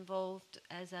became involved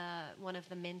as one of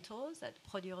the mentors at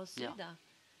Produire au Sud?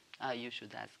 Yeah. You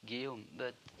should ask Guillaume,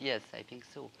 but yes, I think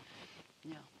so.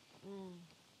 Yeah.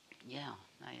 Yeah,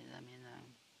 I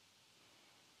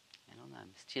don't know,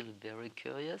 I'm still very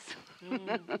curious.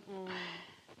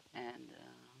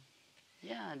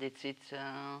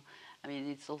 And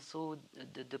it's also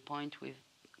the point with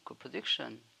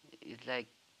co-production. It's like,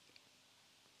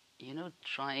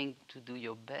 trying to do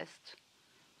your best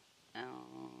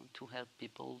to help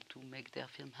people to make their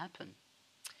film happen.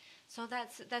 So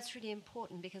that's really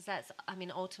important, because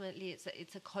ultimately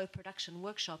it's a co-production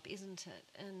workshop, isn't it?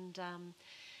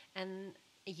 And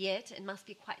yet it must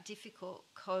be quite difficult,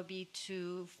 Kobi,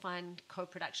 to find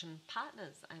co-production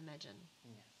partners, I imagine.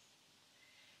 Yes.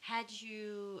 Had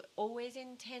you always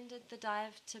intended The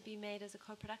Dive to be made as a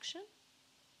co-production?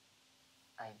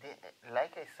 I did.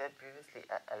 Like I said previously,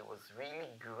 I was really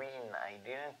green. I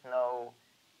didn't know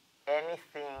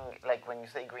anything. Like when you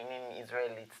say green in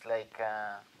Israel, it's like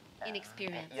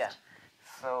inexperienced. Yeah.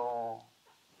 So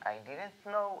I didn't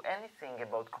know anything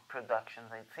about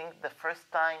co-productions. I think the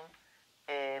first time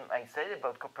I said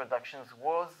about co-productions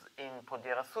was in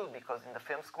Produire au Sud, because in the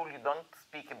film school you don't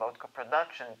speak about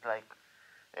co-production. It's like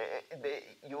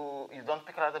you don't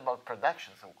speak a lot about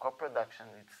production. So co-production,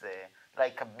 it's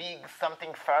like a big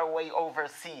something far away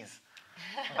overseas.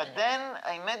 But then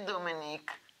I met Dominique,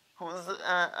 who's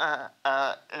a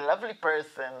lovely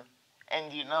person,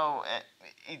 and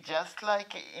it just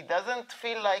like, it doesn't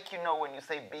feel like, when you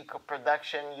say big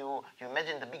co-production, you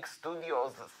imagine the big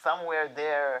studios somewhere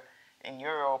there in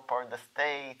Europe or the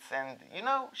States, and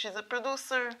she's a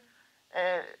producer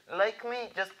like me,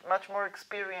 just much more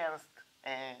experienced,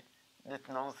 that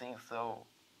knows things. So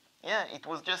yeah, it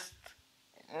was just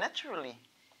naturally.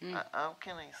 How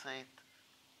can I say it?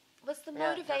 Was the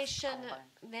motivation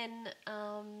then,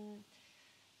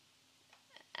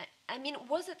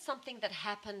 was it something that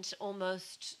happened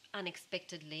almost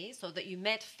unexpectedly, so that you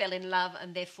met, fell in love,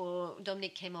 and therefore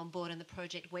Dominique came on board and the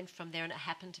project went from there and it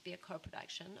happened to be a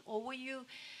co-production? Or were you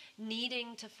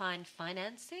needing to find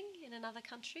financing in another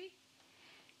country?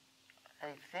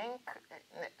 I think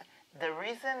the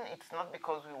reason, it's not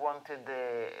because we wanted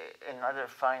another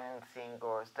financing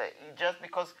or just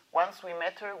because once we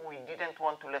met her, we didn't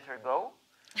want to let her go,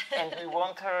 and we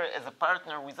want her as a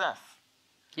partner with us.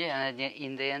 Yeah, and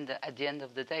at the end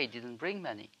of the day, it didn't bring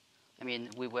money.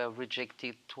 We were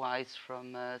rejected twice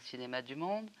from Cinéma du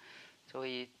Monde. So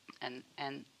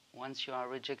and once you are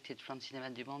rejected from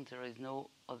Cinéma du Monde, there is no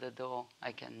other door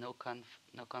I can knock on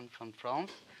from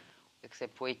France,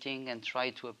 except waiting and try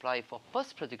to apply for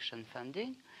post-production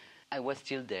funding. I was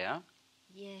still there.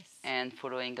 Yes. And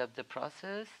following up the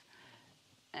process.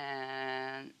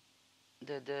 And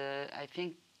I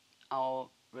think our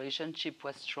relationship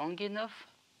was strong enough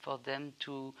for them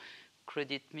to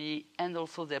credit me and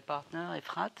also their partner,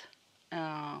 Efrat,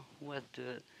 who was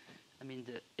the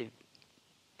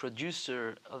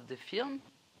producer of the film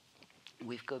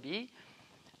with Kobi.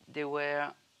 They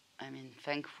were,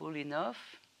 thankful enough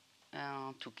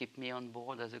to keep me on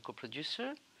board as a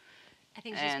co-producer. I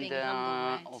think she's being humble,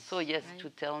 right? Also, yes, right? to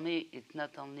tell me it's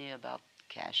not only about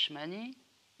cash money,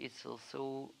 it's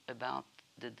also about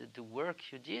the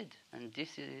work you did, and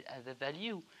this is the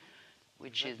value,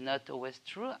 which is not always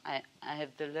true. I have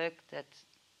the luck that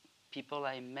people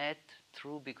I met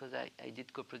through, because I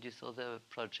did co-produce other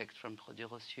projects from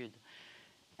Produire au Sud,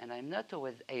 And I'm not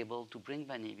always able to bring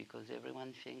money because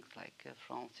everyone thinks like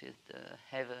France is the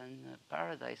heaven,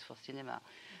 paradise for cinema.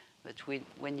 But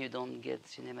when you don't get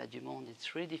Cinéma du Monde,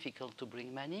 it's really difficult to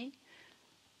bring money.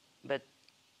 But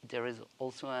there is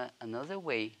also another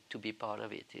way to be part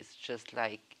of it. It's just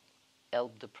like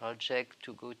help the project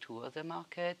to go to other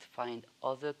markets, find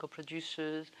other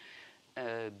co-producers,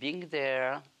 being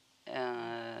there,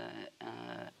 and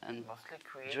mostly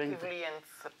creatively and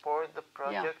support the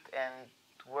project and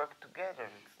to work together.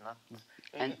 It's not.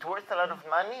 It's worth a lot of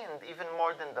money and even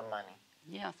more than the money.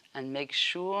 Yes, and make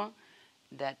sure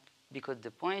that, because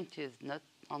the point is not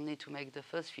only to make the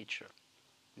first feature,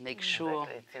 make sure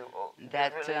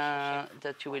that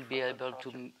that you will be able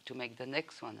to make the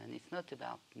next one. And it's not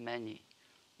about money.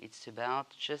 It's about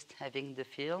just having the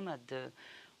film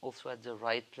also at the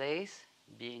right place,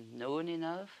 being known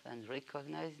enough and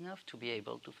recognized enough to be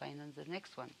able to finance the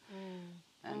next one.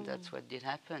 And that's what did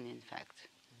happen, in fact.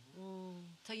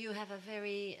 So you have a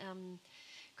very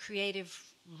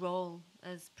creative role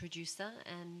as producer.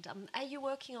 And are you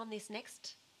working on this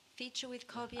next feature with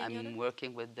Kobi and Yona? I'm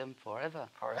working with them forever.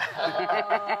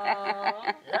 Yeah,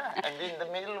 and in the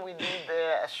middle we did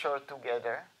a short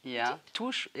together. Yeah,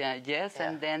 yes,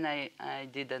 and then I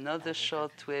did another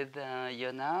short with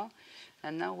Yona,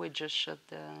 and now we just shot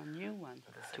the new one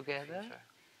together. Feature.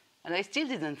 And I still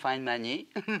didn't find money,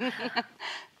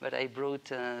 but I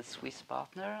brought a Swiss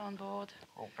partner on board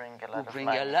who bring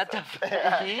a lot of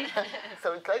money.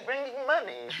 So it's like bringing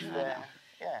money.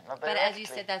 Not but as you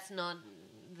said, that's not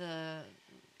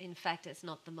in fact, it's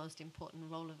not the most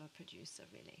important role of a producer,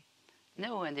 really.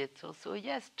 No, and it's also,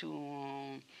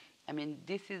 I mean,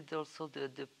 this is also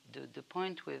the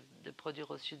point with the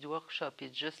Produire au Sud workshop.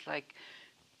 It's just like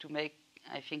to make,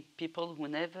 I think, people who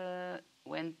never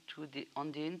went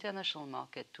on the international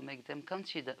market, to make them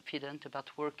confident about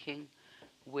working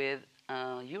with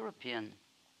a European,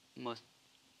 most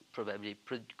probably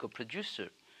co-producer.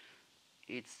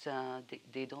 It's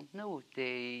they don't know.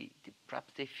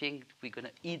 Perhaps they think we're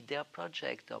gonna eat their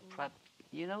project, or perhaps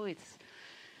it's.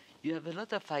 You have a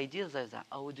lot of ideas as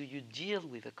how do you deal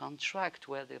with a contract,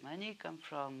 where the money comes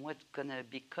from, what's gonna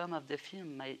become of the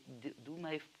film. Do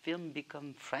my film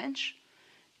become French?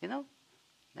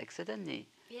 Like suddenly.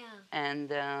 Yeah.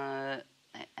 And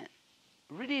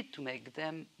really to make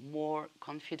them more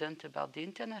confident about the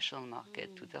international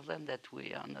market, to tell them that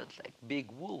we are not like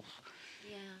big wolves.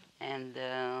 Yeah. And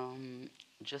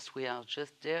we are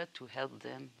just there to help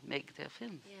them make their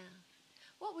films. Yeah.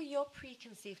 What were your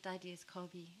preconceived ideas,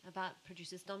 Kobi, about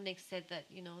producers? Dominique said that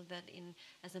that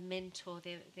as a mentor,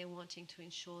 they're wanting to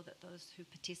ensure that those who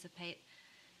participate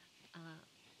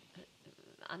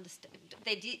understand.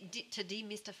 To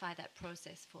demystify that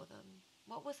process for them.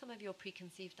 What were some of your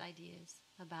preconceived ideas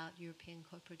about European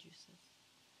co-producers?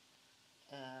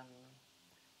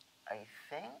 I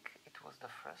think it was the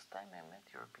first time I met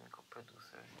European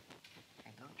co-producers.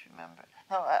 I don't remember.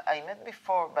 No, I met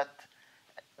before, but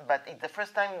it's the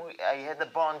first time I had a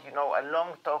bond, a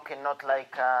long talk and not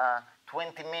like a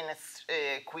 20 minutes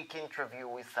quick interview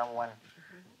with someone.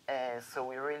 So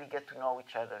we really get to know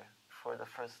each other for the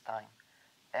first time.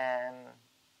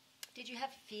 Did you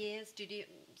have fears? Did you,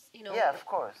 Yeah, of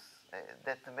course.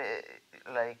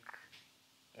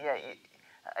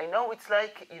 I know it's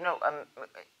like,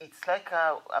 it's like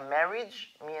a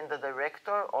marriage, me and the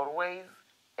director, always,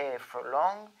 for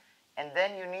long, and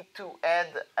then you need to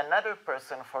add another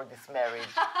person for this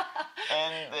marriage.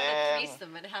 And a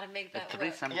threesome, and how to make that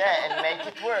work. Yeah, and make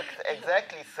it work,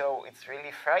 exactly. So it's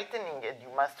really frightening, and you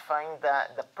must find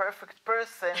the perfect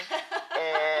person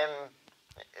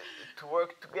to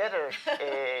work together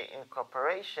in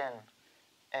cooperation.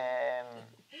 And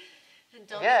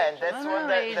that's one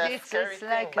that's scary it's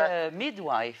like a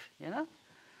midwife,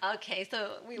 Okay,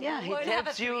 so we won't it have a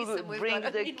helps you threesome. bring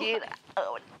the kid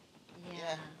out.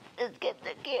 Yeah. Let's get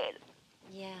the kid.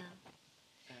 Yeah.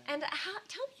 And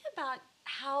tell me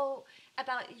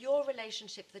about your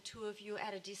relationship, the two of you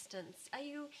at a distance.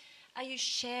 Are you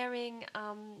sharing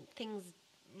things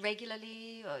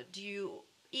regularly, or do you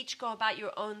each go about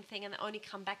your own thing and only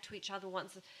come back to each other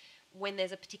when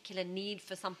there's a particular need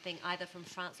for something, either from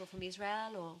France or from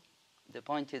Israel? Or the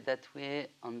point is that we're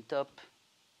on top,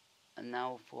 and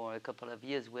now for a couple of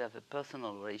years we have a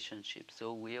personal relationship,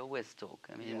 so we always talk.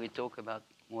 I mean, we talk about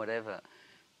whatever.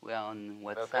 We're on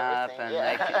WhatsApp and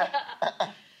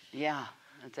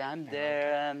and I'm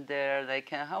there. Like,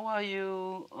 how are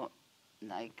you?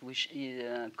 Like,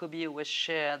 Kobi was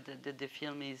shared that the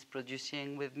film is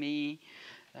producing with me.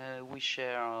 We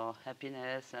share our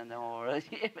happiness and our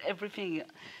everything.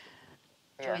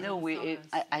 joining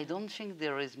I don't think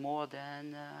there is more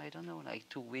than, I don't know, like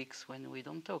 2 weeks when we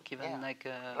don't talk, even like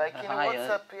like in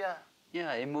WhatsApp,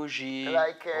 yeah, emoji.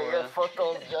 Like your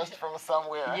photos just from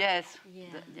somewhere. Yes,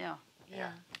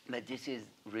 but this is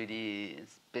really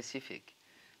specific.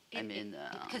 I mean...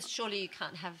 because surely you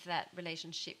can't have that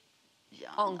relationship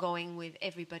ongoing with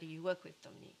everybody you work with,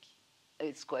 Dominique.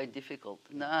 It's quite difficult.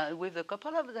 No, with a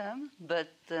couple of them,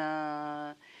 but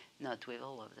not with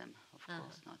all of them, of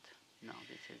course not. No,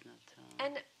 this is not...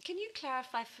 And can you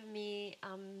clarify for me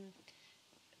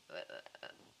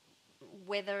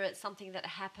whether it's something that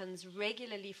happens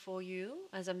regularly for you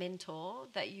as a mentor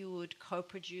that you would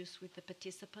co-produce with the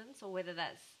participants, or whether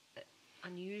that's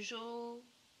unusual?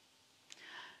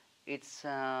 It's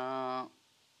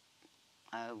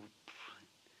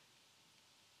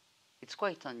it's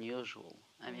quite unusual.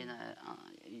 I mean,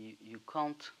 you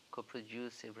can't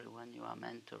co-produce everyone you are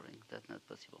mentoring. That's not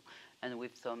possible. And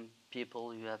with some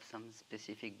people, you have some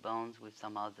specific bonds. With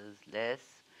some others,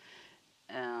 less.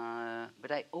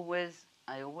 But I always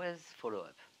follow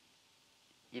up.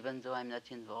 Even though I'm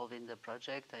not involved in the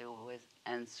project, I always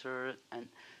answer, and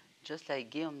just like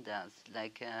Guillaume does,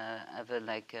 have a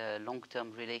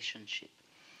long-term relationship.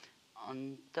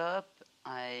 On top,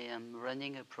 I am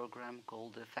running a program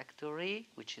called The Factory,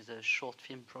 which is a short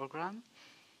film program.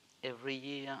 Every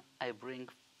year, I bring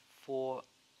 4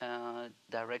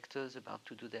 directors about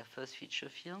to do their first feature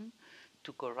film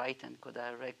to co-write and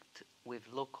co-direct with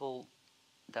local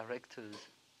directors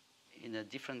in a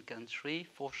different country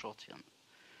 4 short films.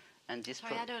 And this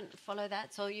sorry, I don't follow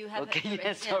that. So you have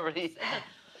sorry.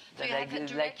 So like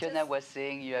Yona was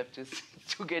saying, you have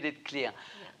to get it clear.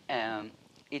 Yeah.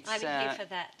 It's, I'm here for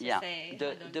that. To say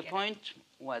the point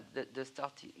was the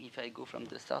starting. If I go from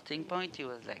the starting point, it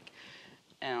was like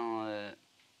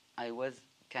I was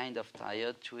kind of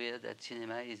tired to hear that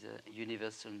cinema is a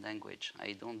universal language.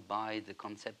 I don't buy the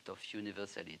concept of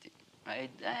universality. I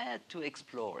had to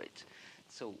explore it.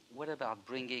 So what about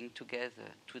bringing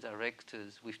together 2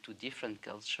 directors with 2 different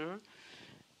cultures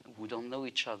who don't know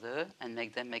each other and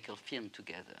make them make a film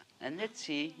together? And let's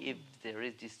see if there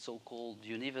is this so-called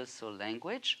universal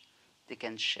language they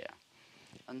can share.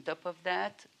 On top of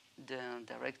that, the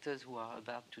directors who are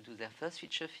about to do their first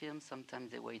feature film,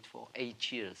 sometimes they wait for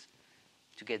 8 years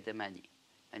to get the money.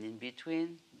 And in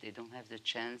between, they don't have the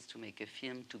chance to make a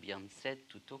film, to be on set,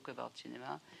 to talk about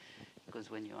cinema. Because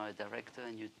when you are a director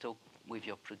and you talk with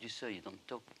your producer, you don't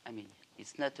talk. I mean,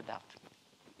 it's not about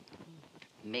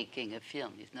making a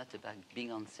film. It's not about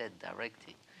being on set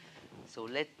directing. So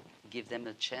let's give them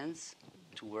a chance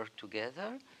to work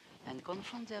together and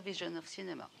confront their vision of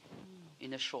cinema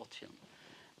in a short film.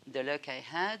 The luck I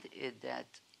had is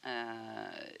that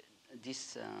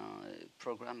this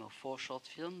program of 4 short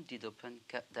films did open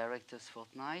Directors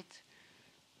Fortnight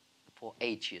for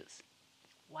 8 years.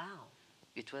 Wow.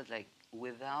 It was like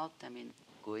without,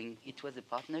 it was a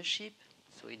partnership,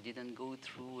 so it didn't go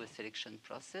through a selection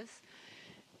process.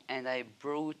 And I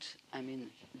brought,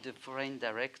 the foreign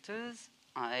directors,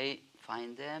 I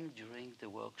find them during the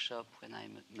workshop when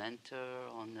I'm a mentor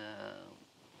on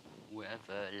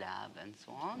wherever, lab and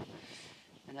so on.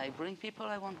 And I bring people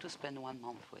I want to spend 1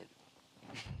 month with.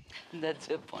 That's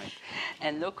the point.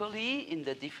 And locally, in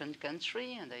the different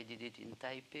country, and I did it in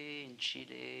Taipei, in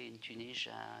Chile, in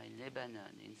Tunisia, in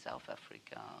Lebanon, in South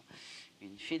Africa,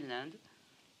 in Finland.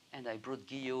 And I brought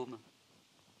Guillaume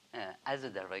as a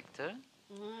director.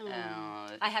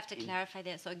 I have to clarify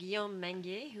that. So Guillaume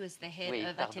Mainguet, who is the head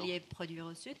of Atelier Produire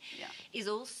au Sud, is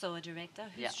also a director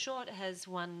whose short has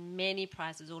won many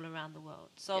prizes all around the world.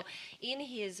 So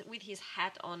with his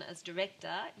hat on as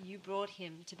director, you brought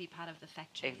him to be part of the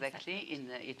factory. Exactly.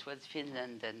 It was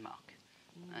Finland, Denmark.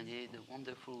 And he did a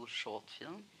wonderful short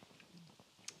film.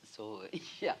 So,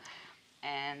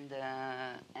 And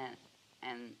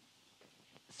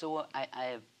so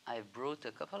I brought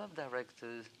a couple of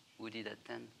directors who did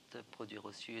attend the Produire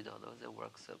au Sud or other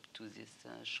workshop to this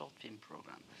short film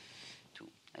program.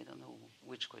 I don't know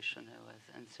which question I was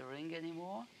answering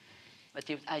anymore, but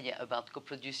about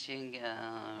co-producing.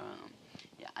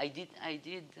 I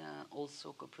did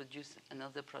also co-produce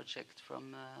another project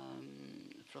from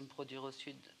Produire au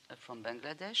Sud from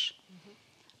Bangladesh,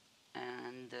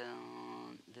 and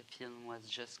the film was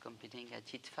just competing at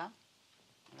ITFA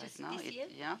right now. This year?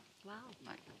 Yeah. Wow.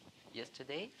 Like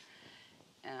yesterday.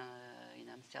 In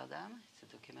Amsterdam, it's a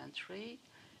documentary.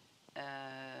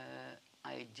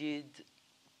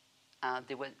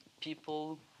 There were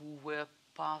people who were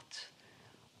part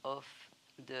of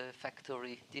the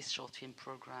factory, this short film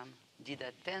program, did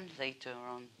attend later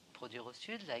on Produire au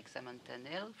Sud, like Samantha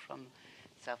Nell from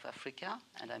South Africa,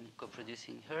 and I'm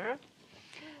co-producing her.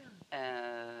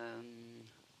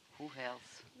 Who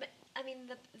else? But I mean,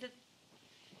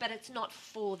 but it's not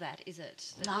for that, is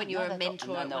it? No, when you're a not at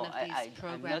all. mentor at one of these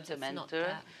programs, I'm not a mentor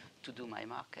that. to do my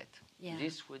market. Yeah.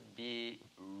 This would be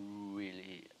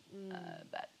really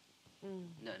bad.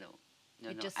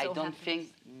 No. Just I so don't happens.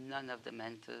 think none of the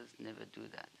mentors never do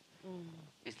that.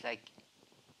 It's like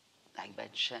by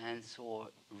chance, or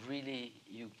really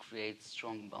you create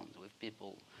strong bonds with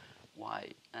people while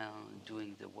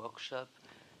doing the workshop.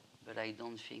 But I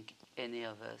don't think any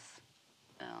of us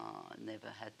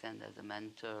never attend as a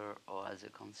mentor or as a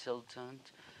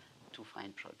consultant to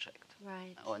find project.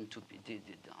 Right. Or to be did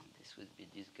it done. This would be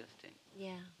disgusting.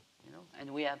 Yeah. You know,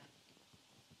 and we have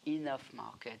enough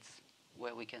markets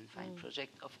where we can find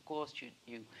project. Of course,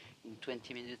 you in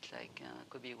 20 minutes, like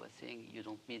Kobi was saying, you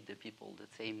don't meet the people the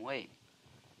same way.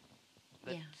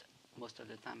 But most of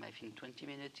the time, I think 20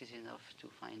 minutes is enough to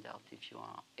find out if you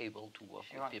are able to work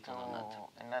with people or not.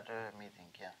 Another meeting,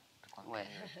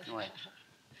 Ouais.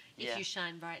 If you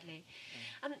shine brightly.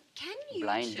 Can you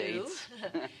Blind two dates.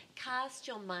 cast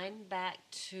your mind back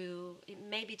to, it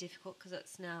may be difficult because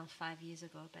it's now 5 years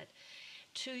ago, but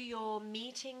to your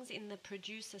meetings in the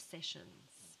producer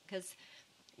sessions? Because,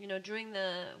 you know, during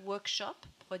the workshop,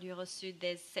 Produire au Sud,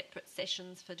 there's separate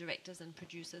sessions for directors and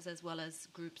producers as well as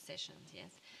group sessions,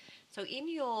 yes? So in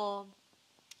your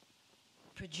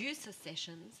producer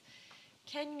sessions,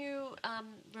 can you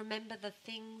remember the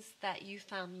things that you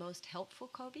found most helpful,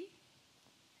 Kobi?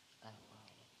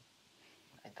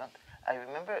 I don't. I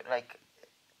remember, like,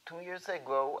 2 years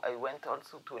ago, I went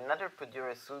also to another Produire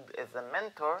au Sud as a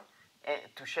mentor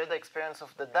to share the experience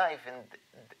of the dive. And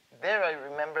there I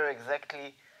remember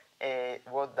exactly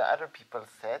what the other people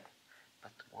said.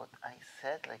 But what I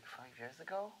said, like, 5 years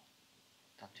ago,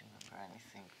 don't remember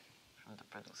anything from the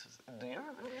producers. Do you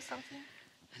remember something?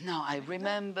 No, I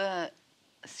remember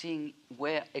seeing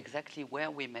exactly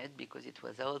where we met, because it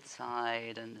was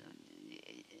outside, and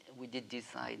we did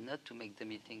decide not to make the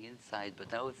meeting inside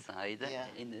but outside,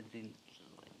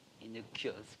 in a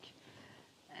kiosk,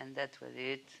 and that was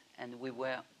it. And we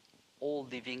were all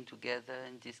living together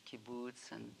in these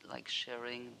kibbutz and like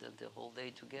sharing the whole day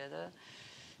together.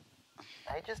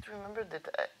 I just remember that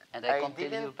I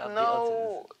didn't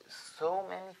know so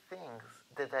many things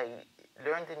that I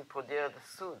learned in Produire au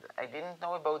Sud. I didn't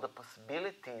know about the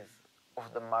possibilities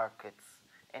of the markets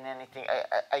and anything.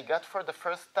 I got for the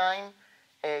first time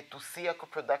to see a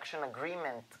co-production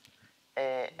agreement.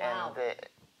 Wow.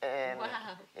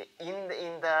 In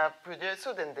the Produire au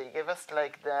Sud, and they gave us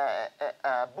like the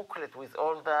booklet with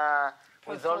all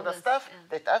the stuff.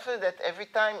 Yeah. That after that, every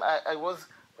time I was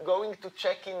going to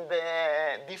check in the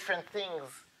different things,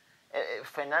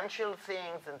 financial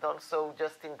things, and also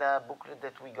just in the booklet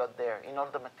that we got there, in all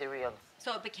the materials.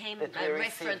 So it became a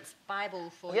reference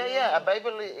Bible for you? Yeah, a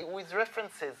Bible with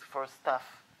references for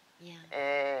stuff.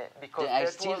 Yeah. Because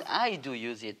I do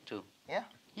use it too. Yeah?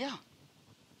 Yeah.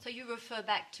 So you refer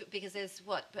back to, because there's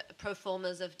pro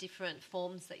formas of different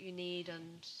forms that you need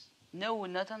and... No,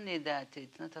 not only that.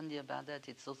 It's not only about that.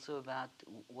 It's also about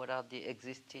what are the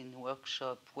existing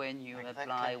workshops, when you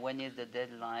apply, when is the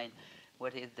deadline,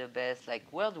 what is the best, like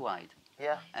worldwide.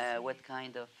 Yeah. What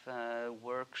kind of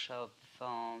workshop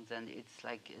funds, and it's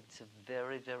a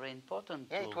very, very important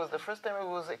tool. Yeah, it was the first time I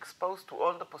was exposed to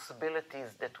all the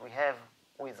possibilities that we have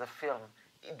with a film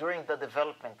during the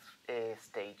development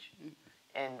stage,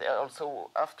 and also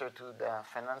after to the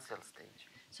financial stage.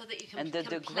 So that you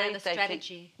can plan a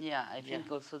strategy. I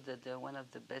think also that one of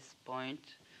the best points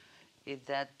is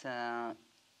that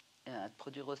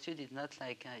Produire au Sud is not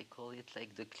like, I call it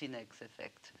like the Kleenex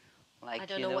effect. Like, I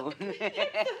don't know what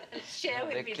share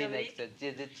with me, Kleenex,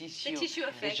 the tissue. The tissue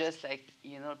effect. It's just like,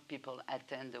 people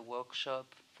attend the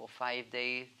workshop for 5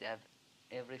 days. They have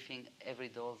everything, every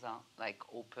doors are like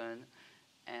open,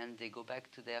 and they go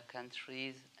back to their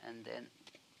countries, and then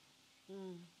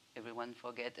everyone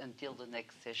forget until the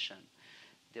next session.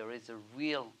 There is a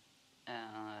real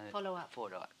follow-up.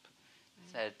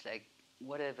 So it's like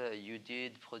whatever you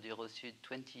did Produire au Sud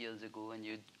 20 years ago, and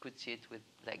you could see it with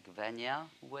like Vania,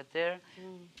 who was there,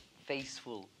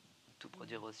 faithful to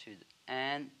Produire au Sud.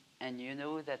 And you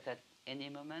know that at any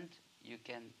moment you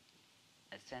can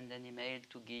send an email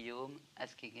to Guillaume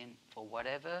asking him for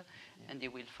whatever, and he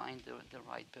will find the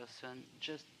right person.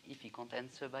 Just if he can't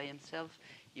answer by himself,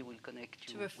 he will connect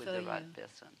you with the right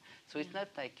person. So it's not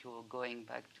like you're going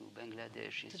back to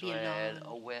Bangladesh, Israel,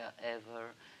 or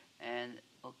wherever, and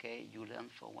okay, you learn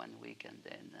for 1 week, and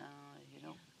then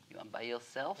you are by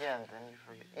yourself. Yeah, and then you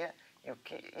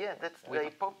forget. That's the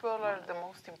people are the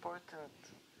most important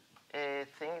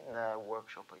thing in the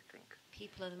workshop, I think.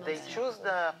 People are the most They choose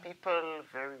the people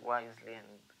very wisely, and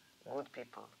good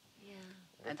people. Yeah.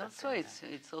 And also,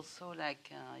 it's also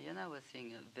like Yona was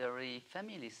saying, a very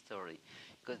family story,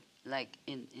 because like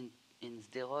in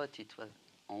Sderot it was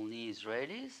only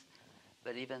Israelis,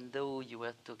 but even though you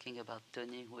were talking about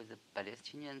Tony, who is a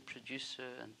Palestinian producer,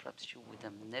 and perhaps you would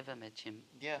have never met him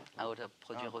out of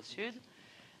Produire au Sud,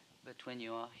 but when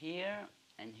you are here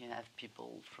and you have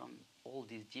people from all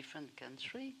these different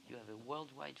countries, you have a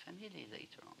worldwide family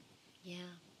later on.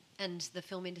 Yeah, and the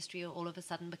film industry all of a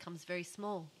sudden becomes very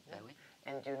small. Yeah.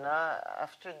 And you know,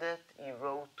 after that, he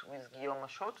wrote with Guillaume a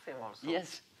short film also.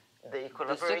 Yes. They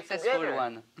collaborate the successful together.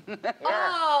 one.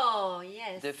 Oh,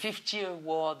 yes. The 50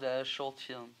 award short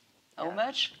film. How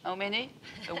much? How many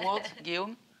awards,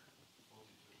 Guillaume?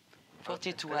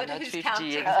 42, not 50,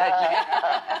 counting?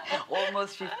 Exactly.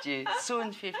 Almost 50,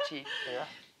 soon 50. Yeah.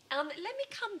 Let me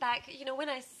come back. You know, when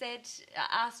I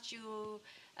asked you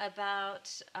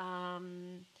about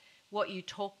what you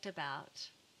talked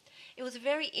about, it was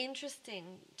very interesting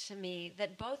to me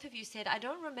that both of you said, I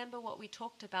don't remember what we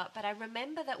talked about, but I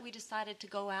remember that we decided to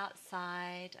go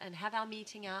outside and have our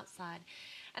meeting outside.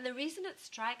 And the reason it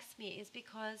strikes me is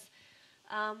because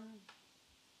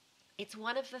it's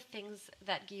one of the things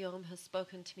that Guillaume has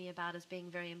spoken to me about as being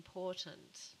very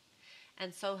important,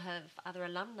 and so have other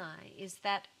alumni, is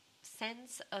that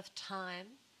sense of time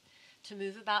to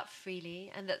move about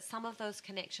freely, and that some of those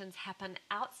connections happen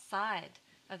outside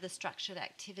of the structured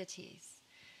activities,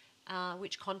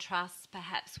 which contrasts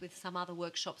perhaps with some other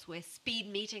workshops where speed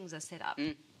meetings are set up.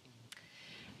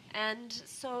 And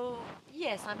so,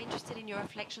 yes, I'm interested in your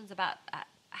reflections about,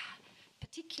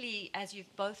 particularly as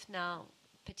you've both now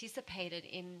participated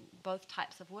in both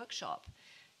types of workshop,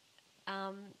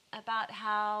 about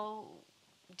how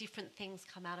different things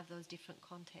come out of those different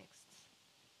contexts.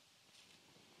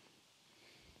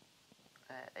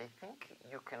 I think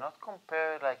you cannot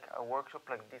compare like a workshop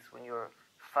like this when you're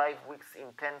 5 weeks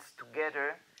intense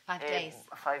together. 5 days.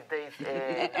 5 days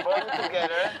born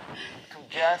together to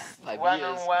just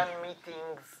one-on-one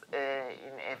meetings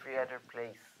in every other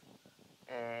place.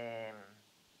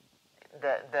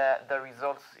 The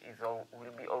results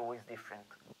will be always different.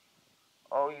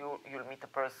 Or you'll meet a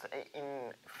person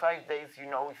in 5 days. You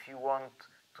know if you want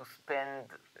to spend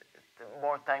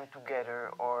more time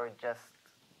together or just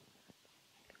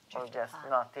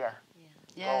not.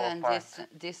 Yeah, and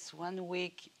this 1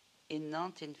 week in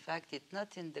Nantes, in fact, it's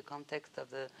not in the context of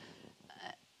the.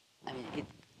 I mean, it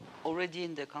already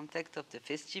in the context of the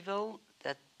festival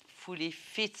that fully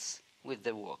fits with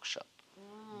the workshop.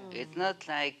 It's not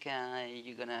like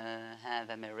you're gonna have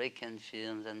American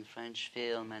films and French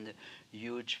film and a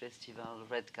huge festival,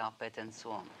 red carpet, and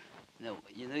so on. No,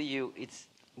 it's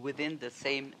within the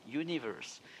same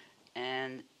universe,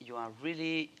 and you are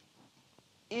really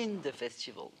in the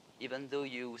festival, even though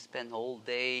you spend all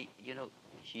day,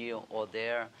 here or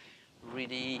there,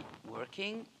 really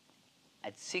working.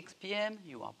 At 6 p.m.,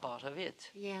 you are part of it.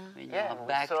 Yeah. When you are we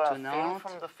back saw to a Nantes. film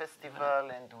from the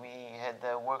festival, and we had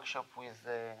a workshop with,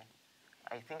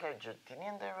 I think, a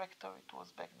Argentinian director. It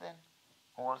was back then,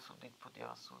 who also did Produire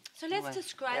au Sud. So let's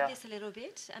describe this a little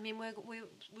bit. I mean,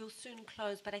 we'll soon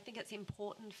close, but I think it's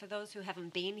important for those who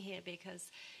haven't been here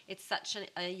because it's such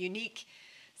a unique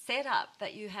setup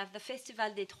that you have the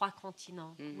Festival des Trois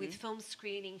Continents with film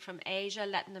screening from Asia,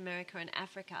 Latin America, and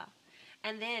Africa.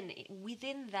 And then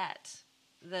within that,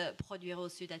 the Produire au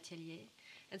Sud atelier.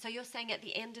 And so you're saying at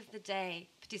the end of the day,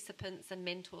 participants and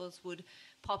mentors would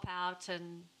pop out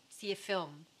and see a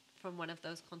film from one of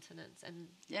those continents. And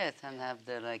yes, and have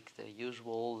the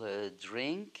usual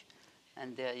drink,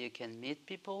 and there you can meet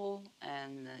people.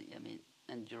 And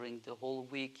and during the whole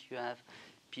week you have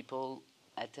people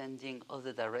attending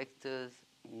other directors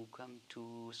who come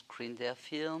to screen their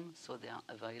film, so they are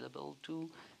available too.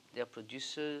 Their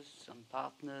producers, some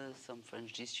partners, some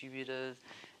French distributors.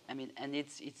 And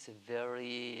it's a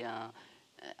very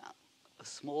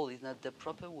small is not the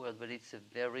proper word, but it's a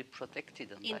very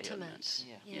protected environment. Intimate.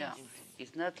 Yeah. Yes.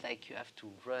 It's not like you have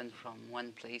to run from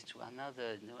one place to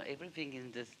another. Everything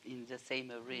in the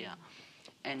same area.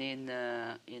 And in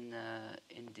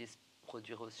this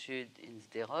Produire au Sud in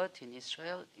Sderot, in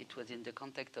Israel, it was in the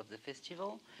context of the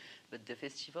festival, but the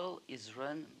festival is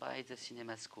run by the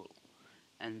cinema school.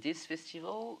 And this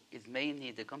festival is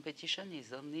mainly, the competition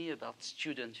is only about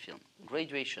student film,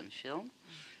 graduation film.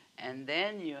 And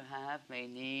then you have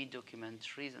mainly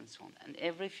documentaries and so on. And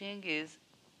everything is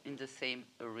in the same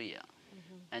area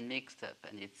and mixed up.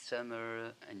 And it's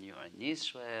summer, and you're in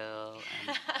Israel,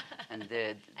 and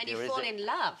you fall in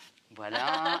love.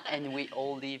 Voilà, and we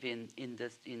all live in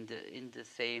the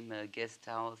same guest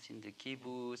house in the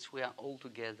kibbutz. We are all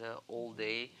together all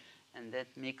day, and then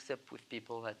mix up with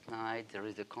people at night. There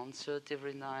is a concert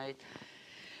every night.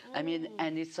 I mean,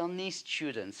 and it's only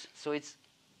students, so it's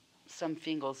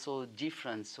something also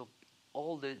different. So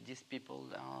all these people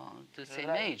are the same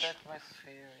age.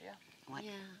 Atmosphere, yeah.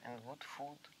 Yeah. And good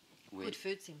food. Good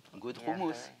food's important. Good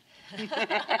hummus.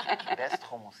 Best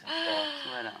hummus in Sderot.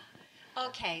 Voilà.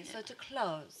 Okay, so to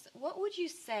close, what would you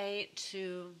say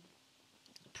to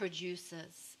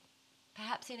producers,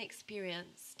 perhaps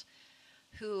inexperienced,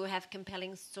 who have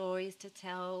compelling stories to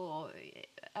tell, or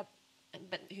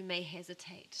but who may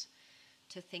hesitate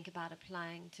to think about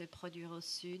applying to Produire au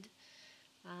Sud?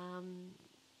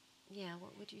 Yeah,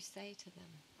 what would you say to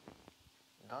them?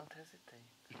 Don't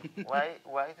hesitate.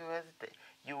 Why do you hesitate?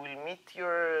 You will meet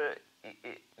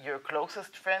your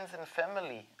closest friends and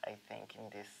family, I think, in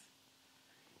this.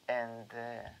 And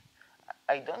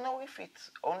I don't know if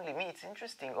it's only me, it's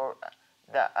interesting, or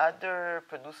the other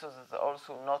producers are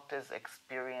also not as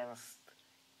experienced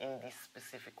in this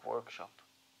specific workshop.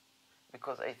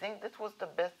 Because I think that was the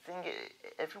best thing.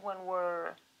 Everyone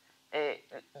were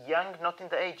young, not in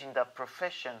the age, in the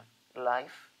profession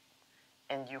life,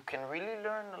 and you can really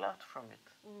learn a lot from it.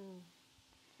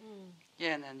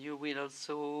 Yeah, and you will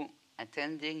also,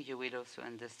 attending, you will also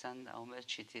understand how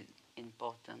much it is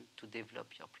important to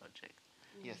develop your project.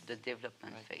 Yes. The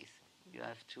development phase. You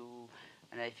have to,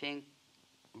 and I think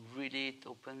really it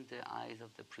opened the eyes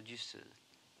of the producers.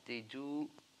 They do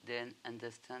then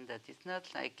understand that it's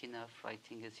not like enough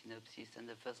writing a synopsis and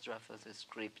the first draft of the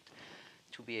script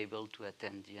to be able to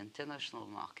attend the international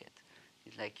market.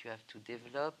 It's like you have to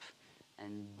develop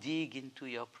and dig into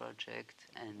your project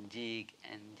and dig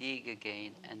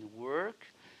again and work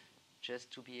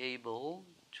just to be able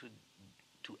to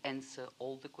answer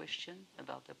all the questions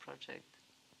about the project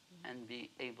and be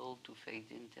able to face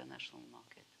the international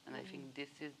market. And I think this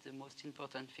is the most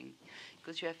important thing,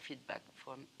 because you have feedback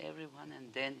from everyone,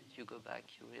 and then you go back,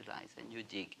 you realize, and you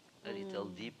dig a little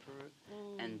deeper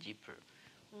and deeper.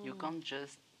 You can't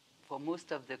just, for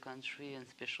most of the country, and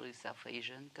especially South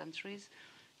Asian countries,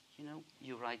 you know,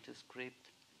 you write a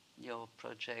script, your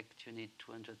project, you need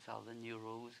 200,000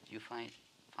 euros, you find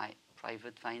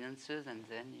private finances, and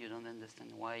then you don't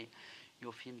understand why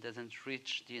your film doesn't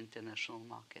reach the international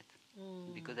market.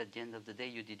 Because at the end of the day,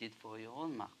 you did it for your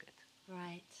own market.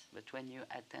 Right. But when you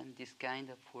attend this kind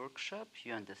of workshop,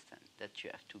 you understand that you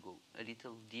have to go a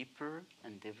little deeper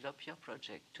and develop your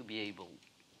project to be able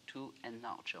to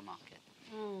enlarge your market.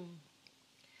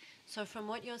 So from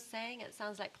what you're saying, it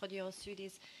sounds like Produire au Sud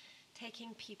is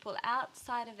taking people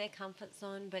outside of their comfort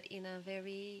zone, but in a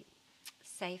very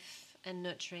safe and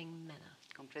nurturing manner.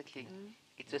 Completely.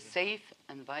 It's a safe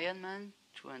environment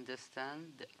to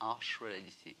understand the harsh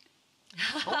reality.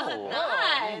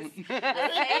 Nice! A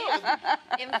safe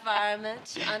environment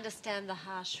to understand the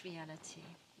harsh reality.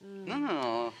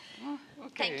 Okay.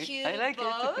 Thank you I like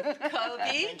both, it.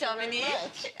 Kobi,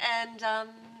 Dominique, and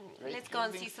let's go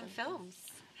and see some films.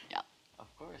 Yeah.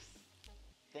 Of course.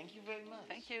 Thank you very much.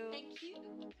 Thank you. Thank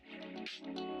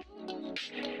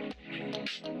you.